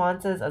trauma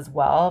responses as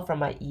well, from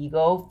my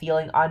ego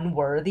feeling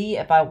unworthy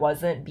if I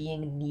wasn't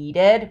being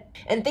needed,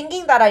 and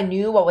thinking that I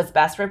knew what was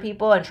best for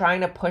people and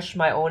trying to push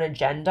my own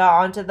agenda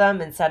onto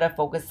them instead of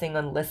focusing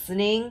on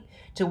listening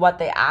to what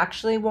they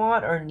actually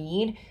want or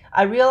need.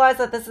 I realized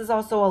that this is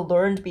also a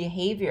learned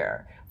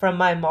behavior from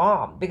my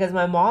mom, because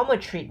my mom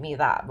would treat me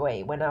that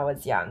way when I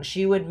was young.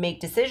 She would make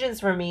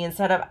decisions for me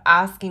instead of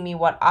asking me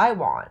what I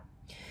want.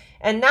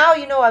 And now,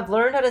 I've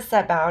learned how to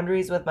set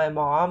boundaries with my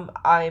mom.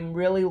 I'm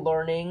really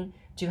learning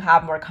to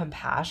have more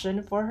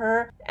compassion for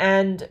her.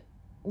 And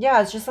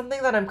yeah, it's just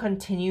something that I'm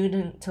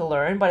continuing to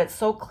learn, but it's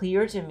so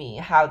clear to me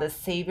how the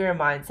savior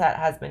mindset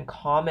has been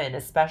common,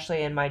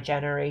 especially in my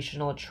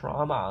generational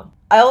trauma.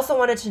 I also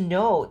wanted to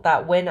note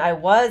that when I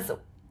was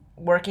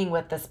working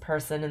with this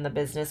person in the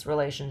business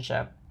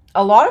relationship,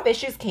 a lot of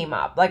issues came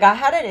up. Like, I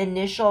had an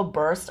initial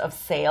burst of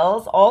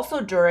sales also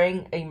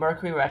during a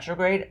Mercury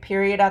retrograde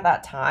period at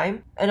that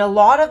time. And a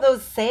lot of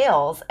those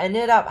sales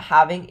ended up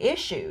having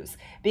issues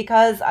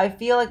because I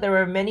feel like there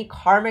were many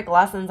karmic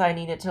lessons I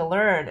needed to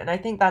learn. And I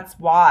think that's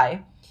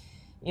why,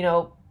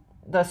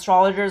 the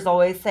astrologers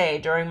always say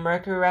during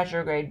Mercury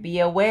retrograde, be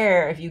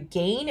aware if you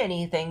gain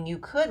anything, you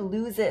could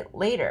lose it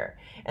later.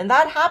 And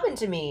that happened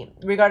to me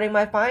regarding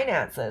my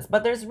finances.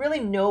 But there's really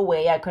no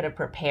way I could have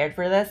prepared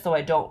for this, so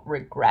I don't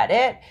regret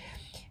it.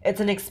 It's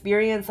an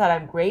experience that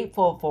I'm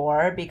grateful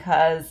for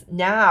because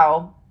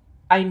now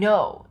I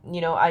know,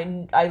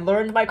 I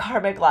learned my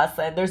karmic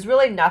lesson. There's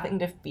really nothing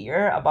to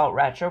fear about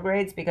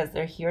retrogrades because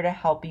they're here to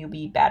help you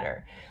be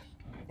better.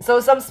 So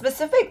some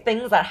specific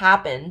things that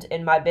happened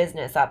in my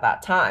business at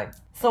that time.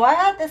 So I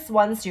had this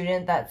one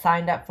student that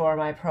signed up for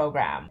my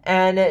program,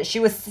 and she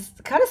was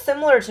kind of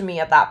similar to me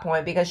at that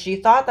point because she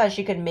thought that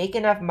she could make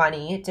enough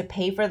money to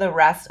pay for the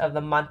rest of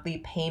the monthly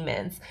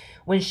payments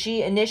when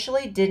she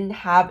initially didn't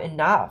have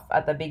enough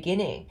at the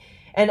beginning.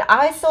 And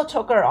I still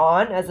took her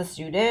on as a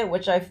student,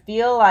 which I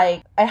feel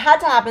like it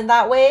had to happen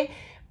that way.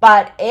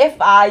 But if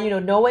I,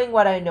 knowing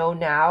what I know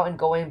now and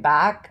going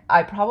back,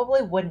 I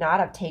probably would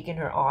not have taken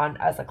her on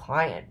as a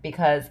client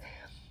because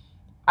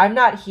I'm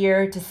not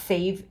here to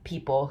save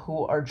people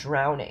who are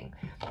drowning.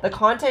 The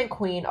content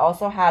queen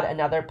also had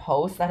another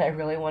post that I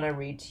really want to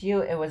read to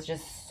you. It was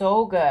just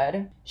so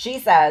good. She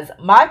says,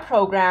 my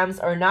programs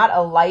are not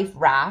a life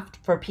raft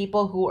for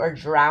people who are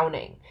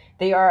drowning.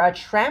 They are a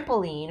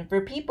trampoline for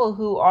people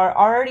who are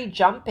already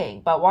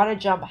jumping but want to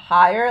jump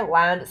higher,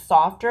 land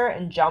softer,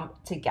 and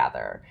jump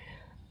together.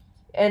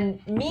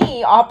 And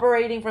me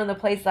operating from the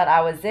place that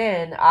I was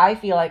in, I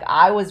feel like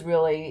I was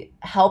really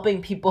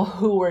helping people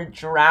who were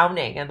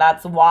drowning. And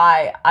that's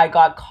why I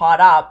got caught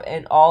up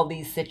in all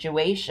these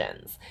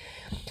situations.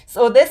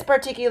 So this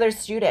particular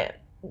student,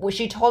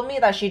 she told me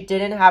that she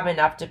didn't have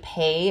enough to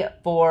pay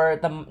for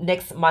the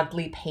next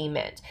monthly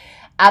payment.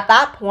 At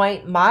that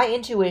point, my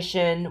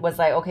intuition was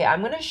like, okay,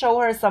 I'm going to show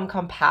her some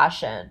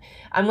compassion.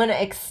 I'm going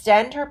to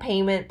extend her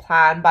payment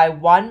plan by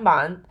 1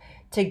 month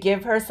to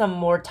give her some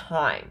more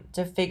time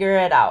to figure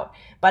it out.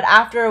 But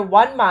after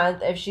 1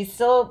 month, if she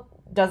still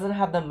doesn't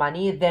have the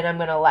money, then I'm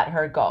going to let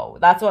her go.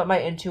 That's what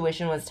my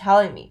intuition was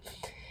telling me.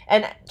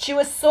 And she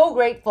was so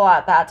grateful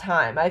at that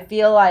time. I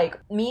feel like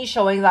me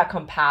showing that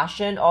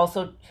compassion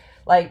also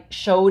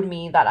showed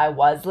me that I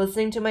was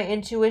listening to my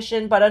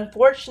intuition. But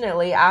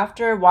unfortunately,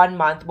 after 1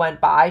 month went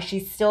by,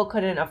 she still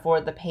couldn't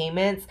afford the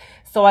payments.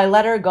 So I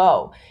let her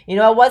go.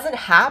 I wasn't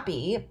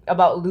happy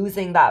about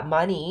losing that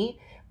money,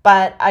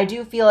 but I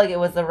do feel like it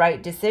was the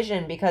right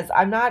decision because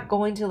I'm not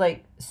going to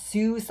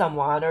sue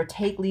someone or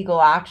take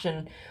legal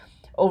action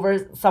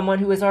over someone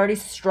who is already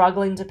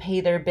struggling to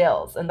pay their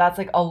bills. And that's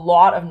a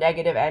lot of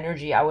negative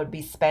energy I would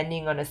be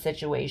spending on a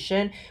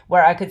situation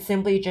where I could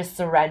simply just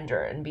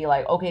surrender and be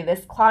like, okay,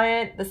 this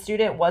client, the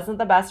student wasn't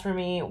the best for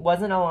me,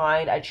 wasn't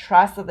aligned. I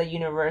trust that the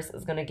universe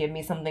is going to give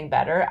me something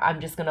better.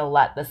 I'm just going to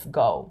let this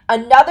go.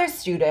 Another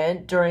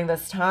student during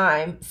this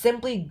time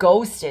simply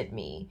ghosted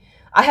me.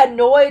 I had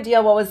no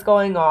idea what was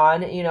going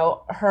on.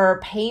 Her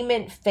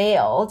payment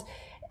failed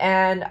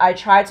and I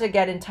tried to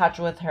get in touch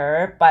with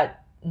her, but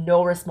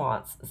no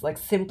response.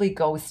 It's simply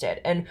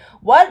ghosted. And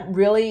what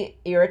really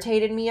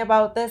irritated me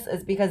about this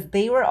is because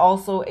they were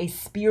also a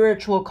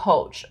spiritual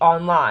coach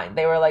online.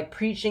 They were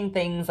preaching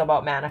things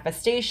about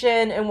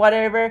manifestation and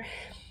whatever.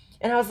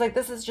 And I was like,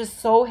 this is just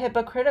so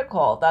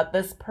hypocritical that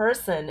this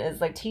person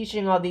is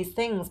teaching all these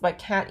things but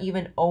can't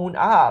even own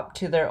up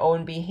to their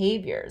own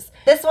behaviors.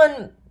 This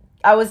one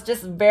I was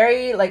just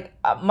very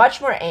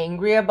much more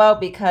angry about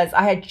because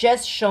I had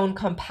just shown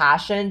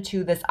compassion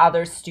to this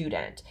other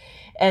student.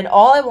 And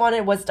all I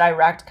wanted was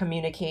direct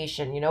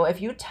communication.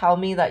 If you tell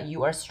me that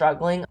you are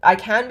struggling, I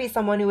can be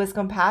someone who is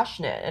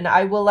compassionate and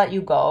I will let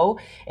you go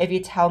if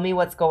you tell me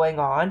what's going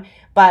on.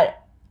 But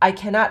I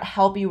cannot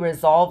help you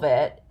resolve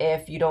it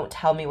if you don't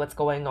tell me what's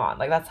going on.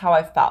 Like, that's how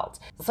I felt.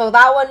 So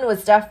that one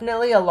was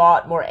definitely a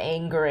lot more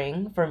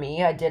angering for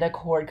me. I did a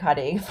cord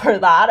cutting for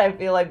that. I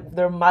feel like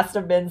there must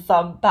have been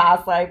some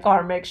past life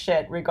karmic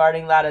shit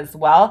regarding that as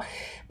well.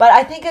 But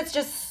I think it's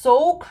just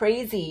so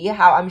crazy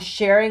how I'm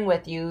sharing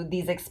with you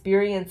these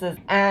experiences.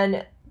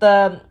 And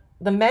the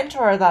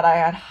mentor that I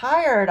had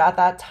hired at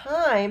that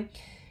time,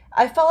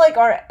 I felt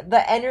like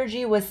the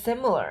energy was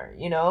similar,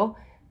 you know?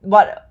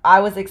 What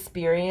I was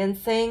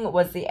experiencing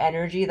was the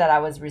energy that I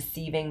was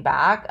receiving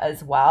back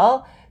as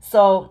well.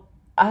 So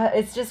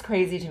it's just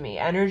crazy to me.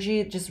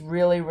 Energy just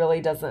really,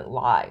 really doesn't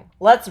lie.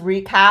 Let's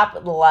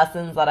recap the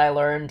lessons that I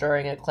learned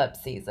during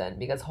eclipse season,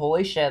 because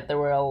holy shit, there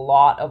were a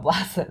lot of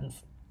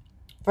lessons.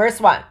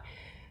 First one,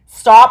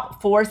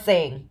 stop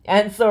forcing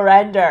and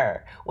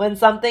surrender. When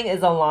something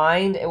is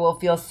aligned, it will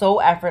feel so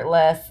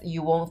effortless.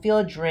 You won't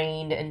feel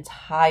drained and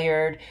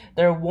tired.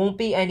 There won't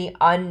be any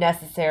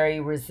unnecessary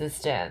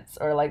resistance,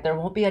 or like there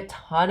won't be a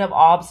ton of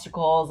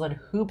obstacles and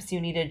hoops you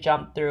need to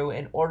jump through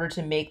in order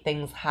to make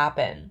things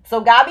happen.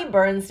 So Gabby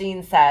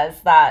Bernstein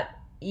says that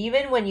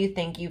even when you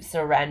think you've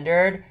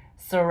surrendered,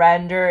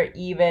 surrender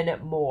even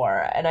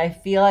more. And I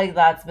feel like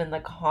that's been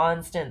the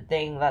constant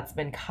thing that's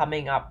been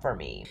coming up for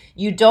me.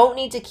 You don't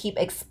need to keep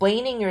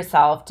explaining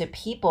yourself to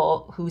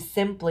people who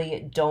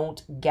simply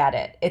don't get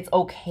it. It's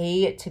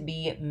okay to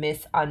be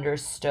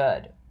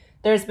misunderstood.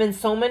 There's been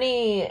so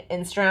many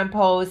Instagram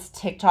posts,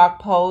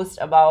 TikTok posts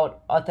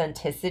about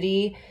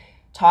authenticity,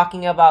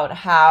 talking about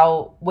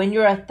how when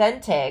you're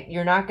authentic,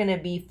 you're not going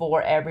to be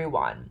for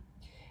everyone,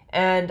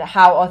 and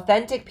how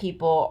authentic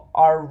people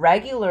are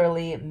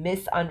regularly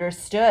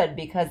misunderstood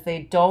because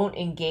they don't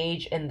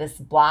engage in this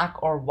black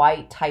or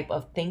white type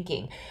of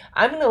thinking.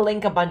 I'm going to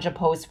link a bunch of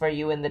posts for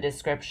you in the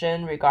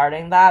description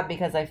regarding that,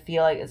 because I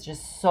feel like it's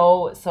just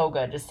so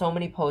good. Just so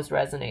many posts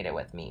resonated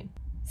with me.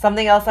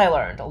 Something else I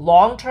learned,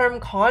 long-term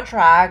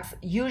contracts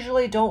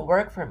usually don't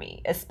work for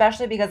me,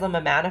 especially because I'm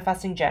a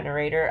manifesting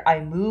generator.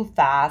 I move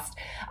fast.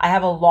 I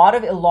have a lot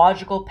of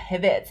illogical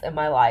pivots in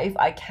my life.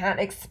 I can't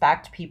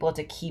expect people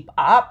to keep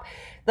up.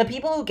 The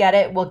people who get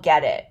it will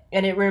get it.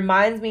 And it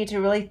reminds me to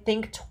really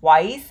think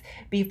twice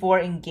before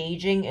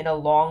engaging in a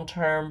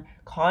long-term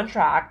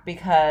contract,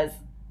 because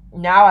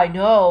now I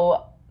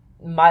know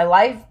my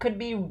life could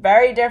be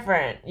very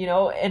different, you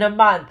know, in a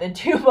month, in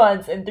 2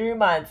 months, in 3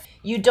 months.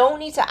 You don't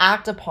need to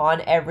act upon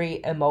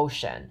every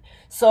emotion.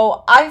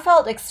 So I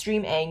felt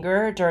extreme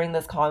anger during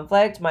this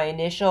conflict. My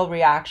initial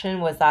reaction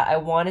was that I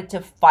wanted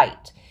to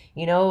fight.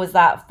 You know, it was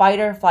that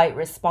fight or flight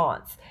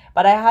response.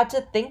 But I had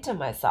to think to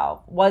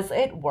myself, was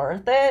it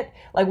worth it?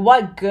 Like,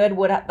 what good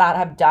would that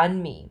have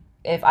done me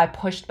if I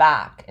pushed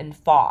back and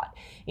fought?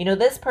 You know,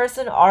 this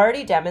person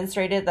already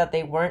demonstrated that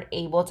they weren't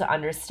able to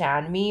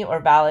understand me or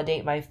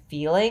validate my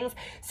feelings.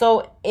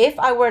 So if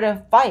I were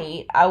to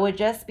fight, I would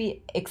just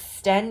be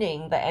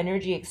extending the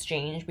energy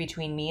exchange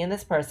between me and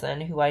this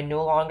person who I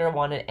no longer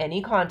wanted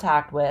any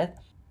contact with.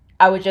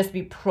 I would just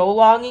be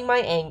prolonging my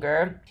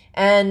anger.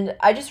 And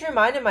I just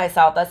reminded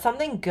myself that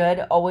something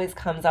good always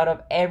comes out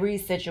of every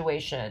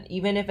situation,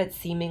 even if it's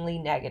seemingly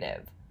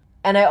negative.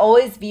 And I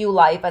always view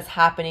life as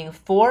happening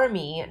for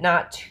me,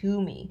 not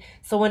to me.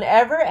 So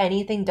whenever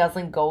anything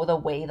doesn't go the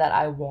way that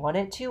I want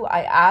it to,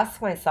 I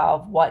ask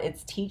myself what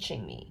it's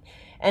teaching me.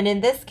 And in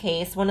this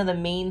case, one of the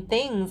main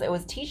things it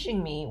was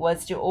teaching me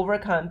was to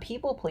overcome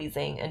people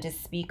pleasing and to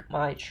speak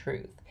my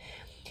truth.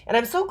 And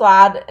I'm so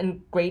glad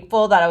and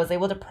grateful that I was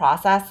able to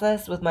process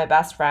this with my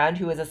best friend,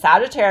 who is a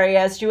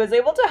Sagittarius. She was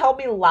able to help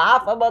me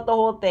laugh about the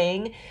whole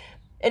thing.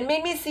 It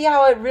made me see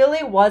how it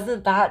really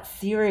wasn't that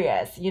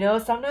serious. You know,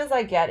 sometimes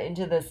I get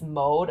into this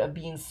mode of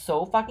being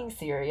so fucking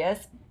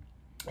serious.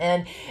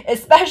 And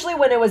especially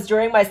when it was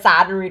during my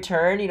Saturn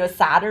return, you know,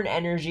 Saturn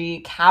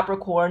energy,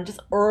 Capricorn, just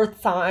earth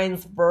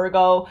signs,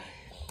 Virgo.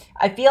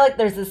 I feel like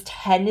there's this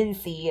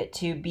tendency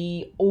to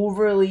be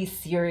overly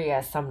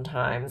serious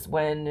sometimes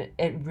when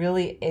it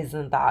really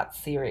isn't that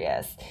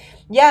serious.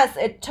 Yes,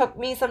 it took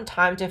me some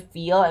time to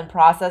feel and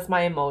process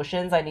my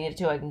emotions. I needed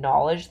to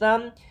acknowledge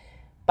them.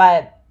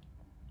 But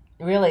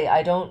really,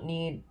 I don't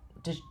need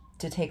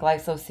to take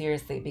life so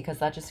seriously, because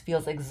that just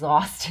feels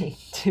exhausting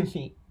to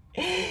me.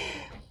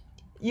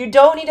 You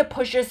don't need to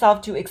push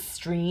yourself to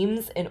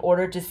extremes in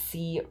order to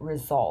see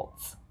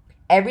results.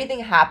 Everything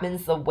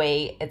happens the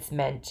way it's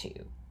meant to.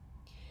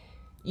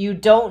 You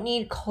don't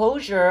need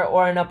closure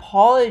or an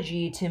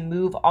apology to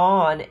move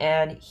on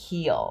and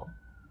heal.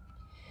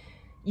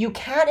 You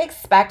can't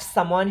expect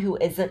someone who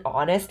isn't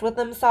honest with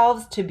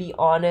themselves to be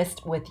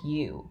honest with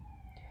you.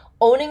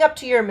 Owning up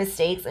to your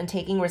mistakes and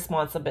taking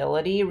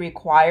responsibility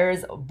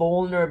requires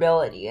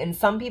vulnerability, and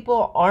some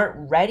people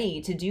aren't ready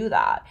to do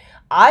that.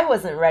 I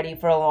wasn't ready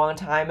for a long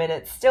time, and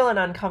it's still an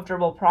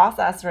uncomfortable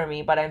process for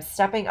me, but I'm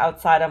stepping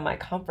outside of my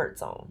comfort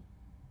zone.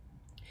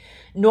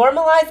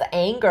 Normalize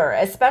anger,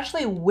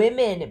 especially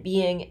women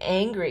being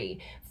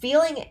angry.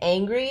 Feeling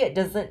angry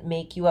doesn't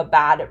make you a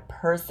bad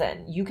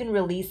person. You can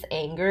release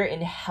anger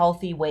in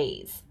healthy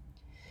ways.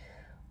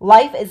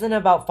 Life isn't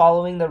about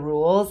following the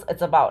rules,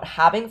 it's about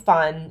having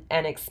fun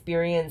and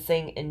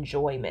experiencing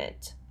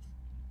enjoyment.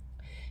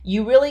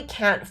 You really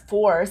can't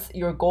force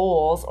your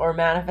goals or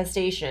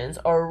manifestations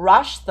or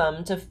rush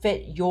them to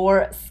fit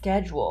your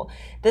schedule.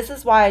 This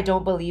is why I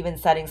don't believe in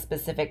setting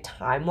specific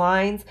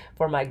timelines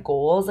for my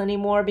goals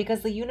anymore,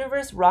 because the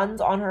universe runs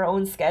on her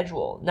own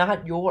schedule,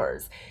 not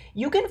yours.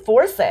 You can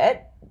force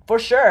it, for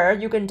sure.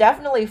 You can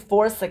definitely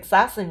force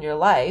success in your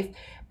life,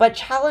 but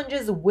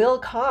challenges will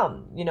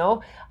come.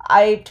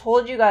 I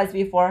told you guys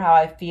before how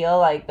I feel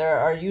like there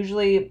are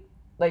usually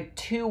like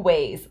two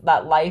ways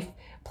that life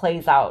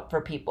plays out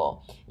for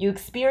people. You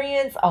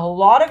experience a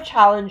lot of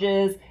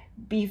challenges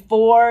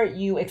before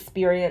you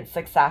experience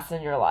success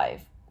in your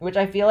life, which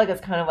I feel like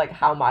is kind of like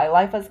how my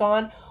life has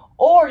gone.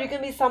 Or you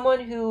can be someone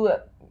who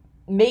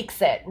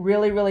makes it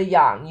really, really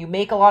young. You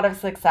make a lot of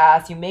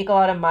success, you make a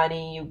lot of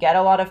money, you get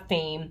a lot of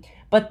fame,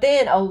 but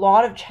then a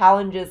lot of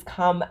challenges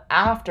come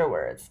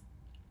afterwards.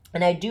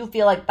 And I do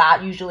feel like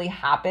that usually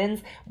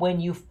happens when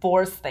you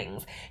force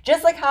things.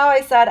 Just like how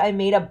I said, I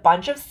made a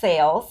bunch of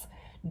sales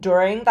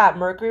during that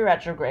Mercury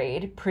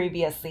retrograde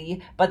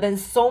previously, but then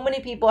so many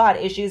people had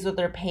issues with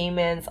their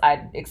payments.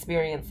 I'd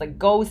experienced like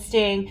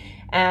ghosting,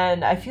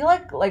 and I feel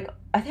like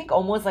I think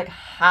almost like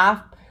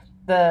half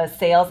the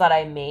sales that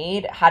I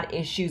made had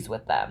issues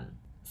with them.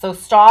 So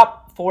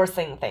stop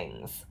forcing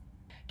things.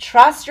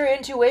 Trust your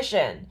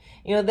intuition.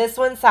 This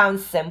one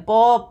sounds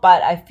simple,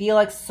 but I feel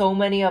like so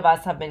many of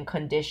us have been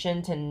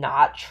conditioned to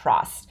not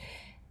trust.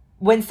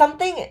 When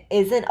something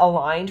isn't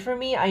aligned for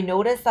me, I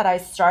notice that I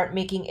start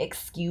making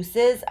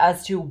excuses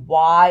as to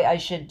why I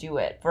should do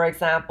it. For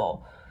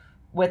example,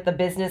 with the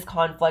business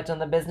conflict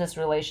and the business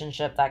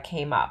relationship that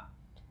came up,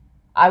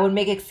 I would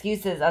make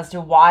excuses as to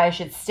why I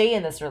should stay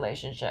in this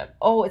relationship.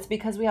 Oh, it's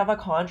because we have a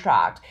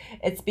contract.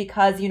 It's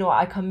because,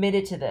 I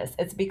committed to this.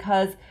 It's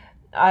because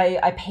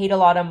I paid a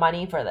lot of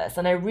money for this.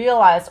 And I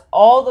realized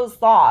all those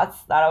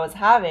thoughts that I was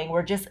having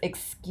were just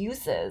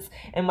excuses.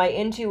 And my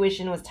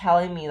intuition was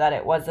telling me that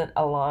it wasn't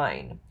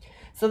aligned.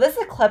 So this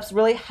eclipse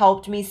really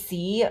helped me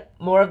see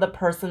more of the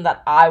person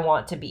that I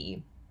want to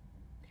be.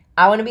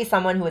 I want to be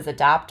someone who is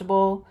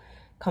adaptable,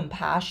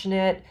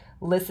 compassionate,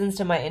 listens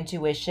to my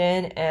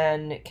intuition,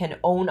 and can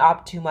own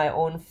up to my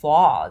own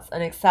flaws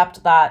and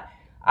accept that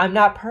I'm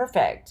not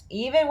perfect.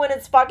 Even when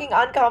it's fucking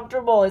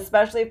uncomfortable,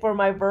 especially for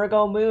my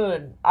Virgo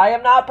moon. I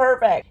am not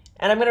perfect.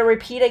 And I'm going to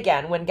repeat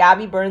again when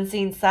Gabby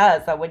Bernstein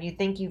says that when you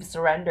think you've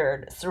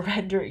surrendered,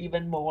 surrender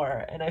even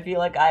more. And I feel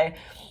like I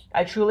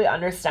truly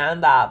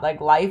understand that.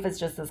 Like life is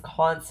just this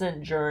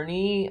constant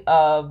journey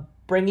of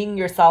bringing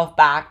yourself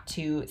back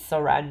to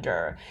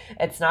surrender.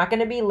 It's not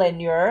going to be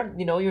linear.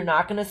 You're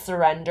not going to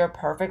surrender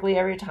perfectly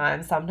every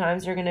time.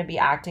 Sometimes you're going to be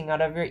acting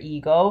out of your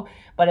ego,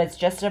 but it's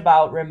just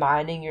about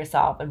reminding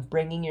yourself and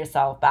bringing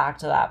yourself back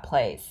to that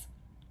place.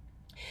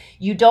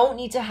 You don't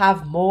need to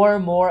have more,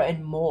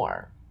 and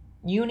more.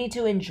 You need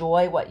to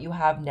enjoy what you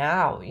have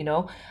now.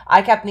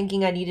 I kept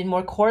thinking I needed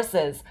more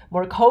courses,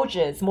 more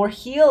coaches, more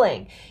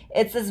healing.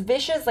 It's this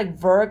vicious like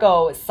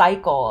Virgo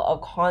cycle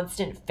of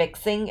constant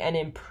fixing and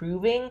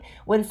improving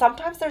when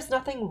sometimes there's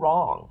nothing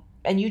wrong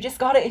and you just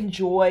got to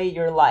enjoy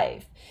your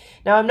life.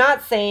 Now, I'm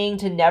not saying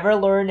to never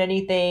learn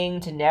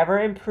anything, to never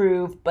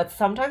improve, but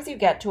sometimes you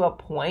get to a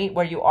point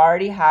where you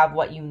already have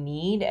what you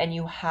need and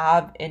you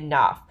have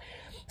enough.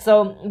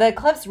 So the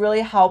eclipse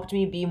really helped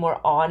me be more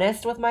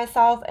honest with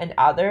myself and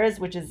others,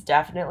 which is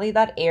definitely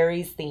that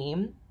Aries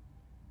theme.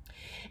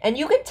 And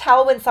you can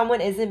tell when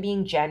someone isn't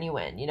being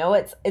genuine.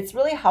 It's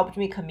really helped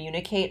me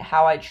communicate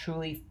how I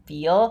truly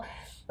feel.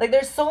 Like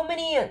there's so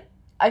many,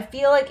 I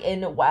feel like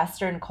in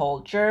Western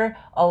culture,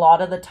 a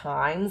lot of the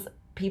times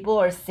people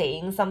are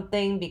saying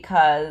something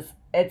because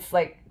it's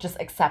like just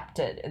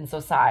accepted in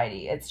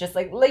society. It's just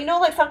like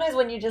sometimes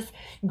when you just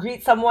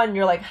greet someone,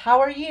 you're like,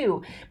 how are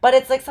you? But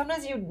it's like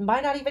sometimes you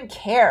might not even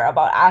care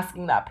about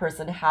asking that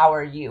person, how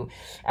are you?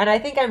 And I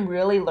think I'm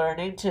really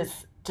learning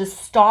to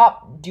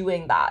stop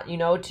doing that,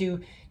 to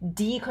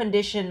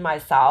decondition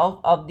myself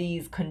of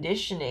these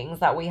conditionings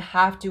that we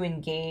have to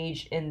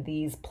engage in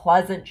these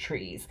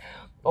pleasantries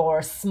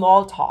or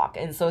small talk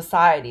in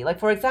society. Like,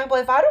 for example,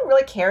 if I don't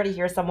really care to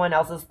hear someone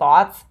else's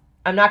thoughts,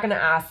 I'm not going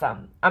to ask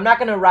them. I'm not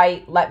going to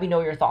write, let me know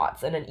your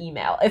thoughts in an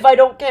email if I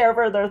don't care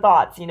for their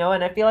thoughts, And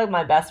I feel like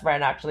my best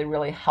friend actually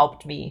really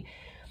helped me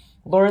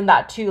learn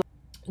that too.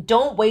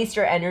 Don't waste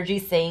your energy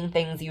saying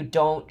things you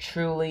don't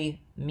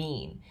truly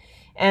mean.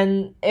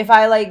 And if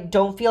I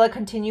don't feel like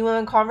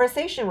continuing a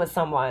conversation with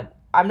someone,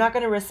 I'm not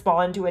going to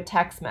respond to a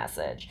text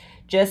message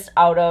just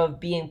out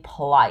of being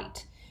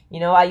polite.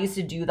 I used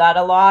to do that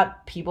a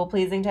lot, people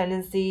pleasing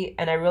tendency,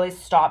 and I really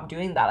stopped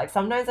doing that. Like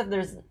sometimes if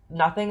there's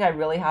nothing I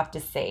really have to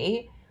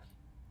say,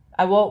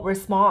 I won't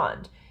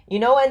respond.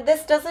 And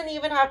this doesn't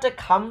even have to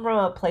come from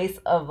a place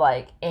of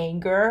like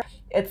anger.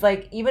 It's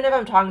like, even if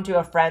I'm talking to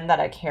a friend that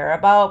I care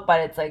about,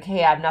 but it's like,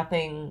 hey, I have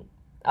nothing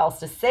else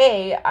to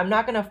say, I'm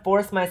not going to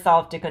force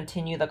myself to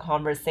continue the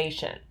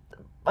conversation.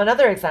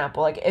 Another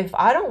example, like if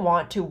I don't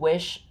want to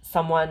wish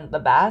someone the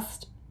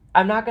best,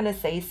 I'm not going to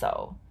say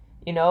so.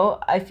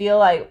 I feel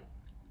like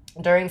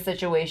during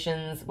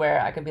situations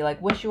where I could be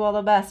like, wish you all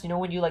the best. You know,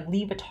 when you like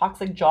leave a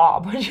toxic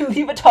job, when you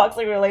leave a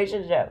toxic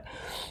relationship.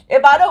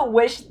 If I don't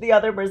wish the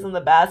other person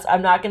the best,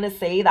 I'm not going to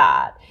say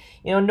that.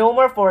 You know, no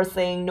more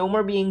forcing, no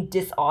more being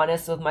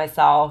dishonest with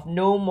myself,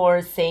 no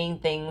more saying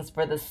things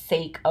for the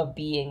sake of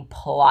being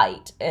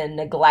polite and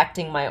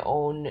neglecting my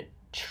own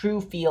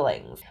true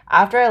feelings.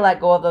 After I let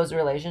go of those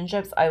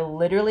relationships, I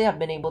literally have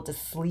been able to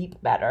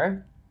sleep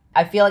better.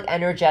 I feel like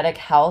energetic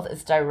health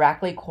is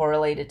directly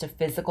correlated to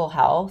physical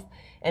health.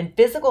 And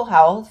physical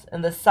health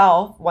and the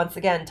self, once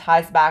again,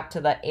 ties back to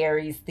the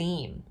Aries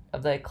theme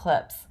of the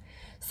eclipse.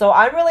 So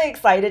I'm really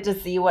excited to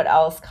see what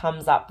else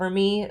comes up for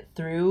me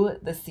through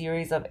the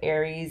series of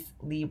Aries,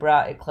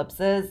 Libra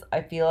eclipses.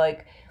 I feel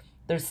like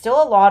there's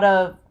still a lot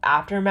of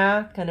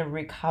aftermath, kind of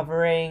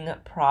recovering,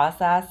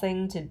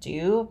 processing to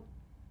do.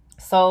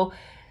 So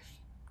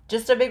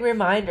just a big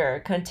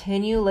reminder,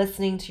 continue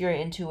listening to your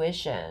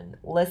intuition.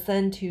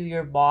 Listen to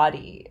your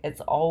body.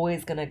 It's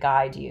always going to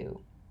guide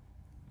you.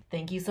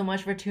 Thank you so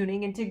much for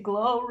tuning into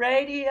Glow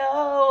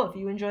Radio. If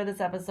you enjoyed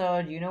this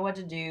episode, you know what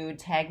to do.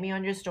 Tag me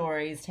on your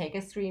stories, take a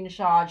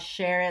screenshot,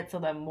 share it so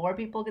that more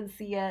people can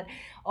see it.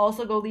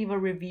 Also, go leave a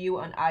review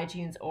on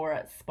iTunes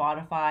or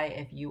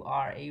Spotify if you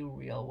are a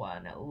real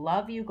one.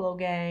 Love you, Glow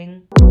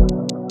Gang.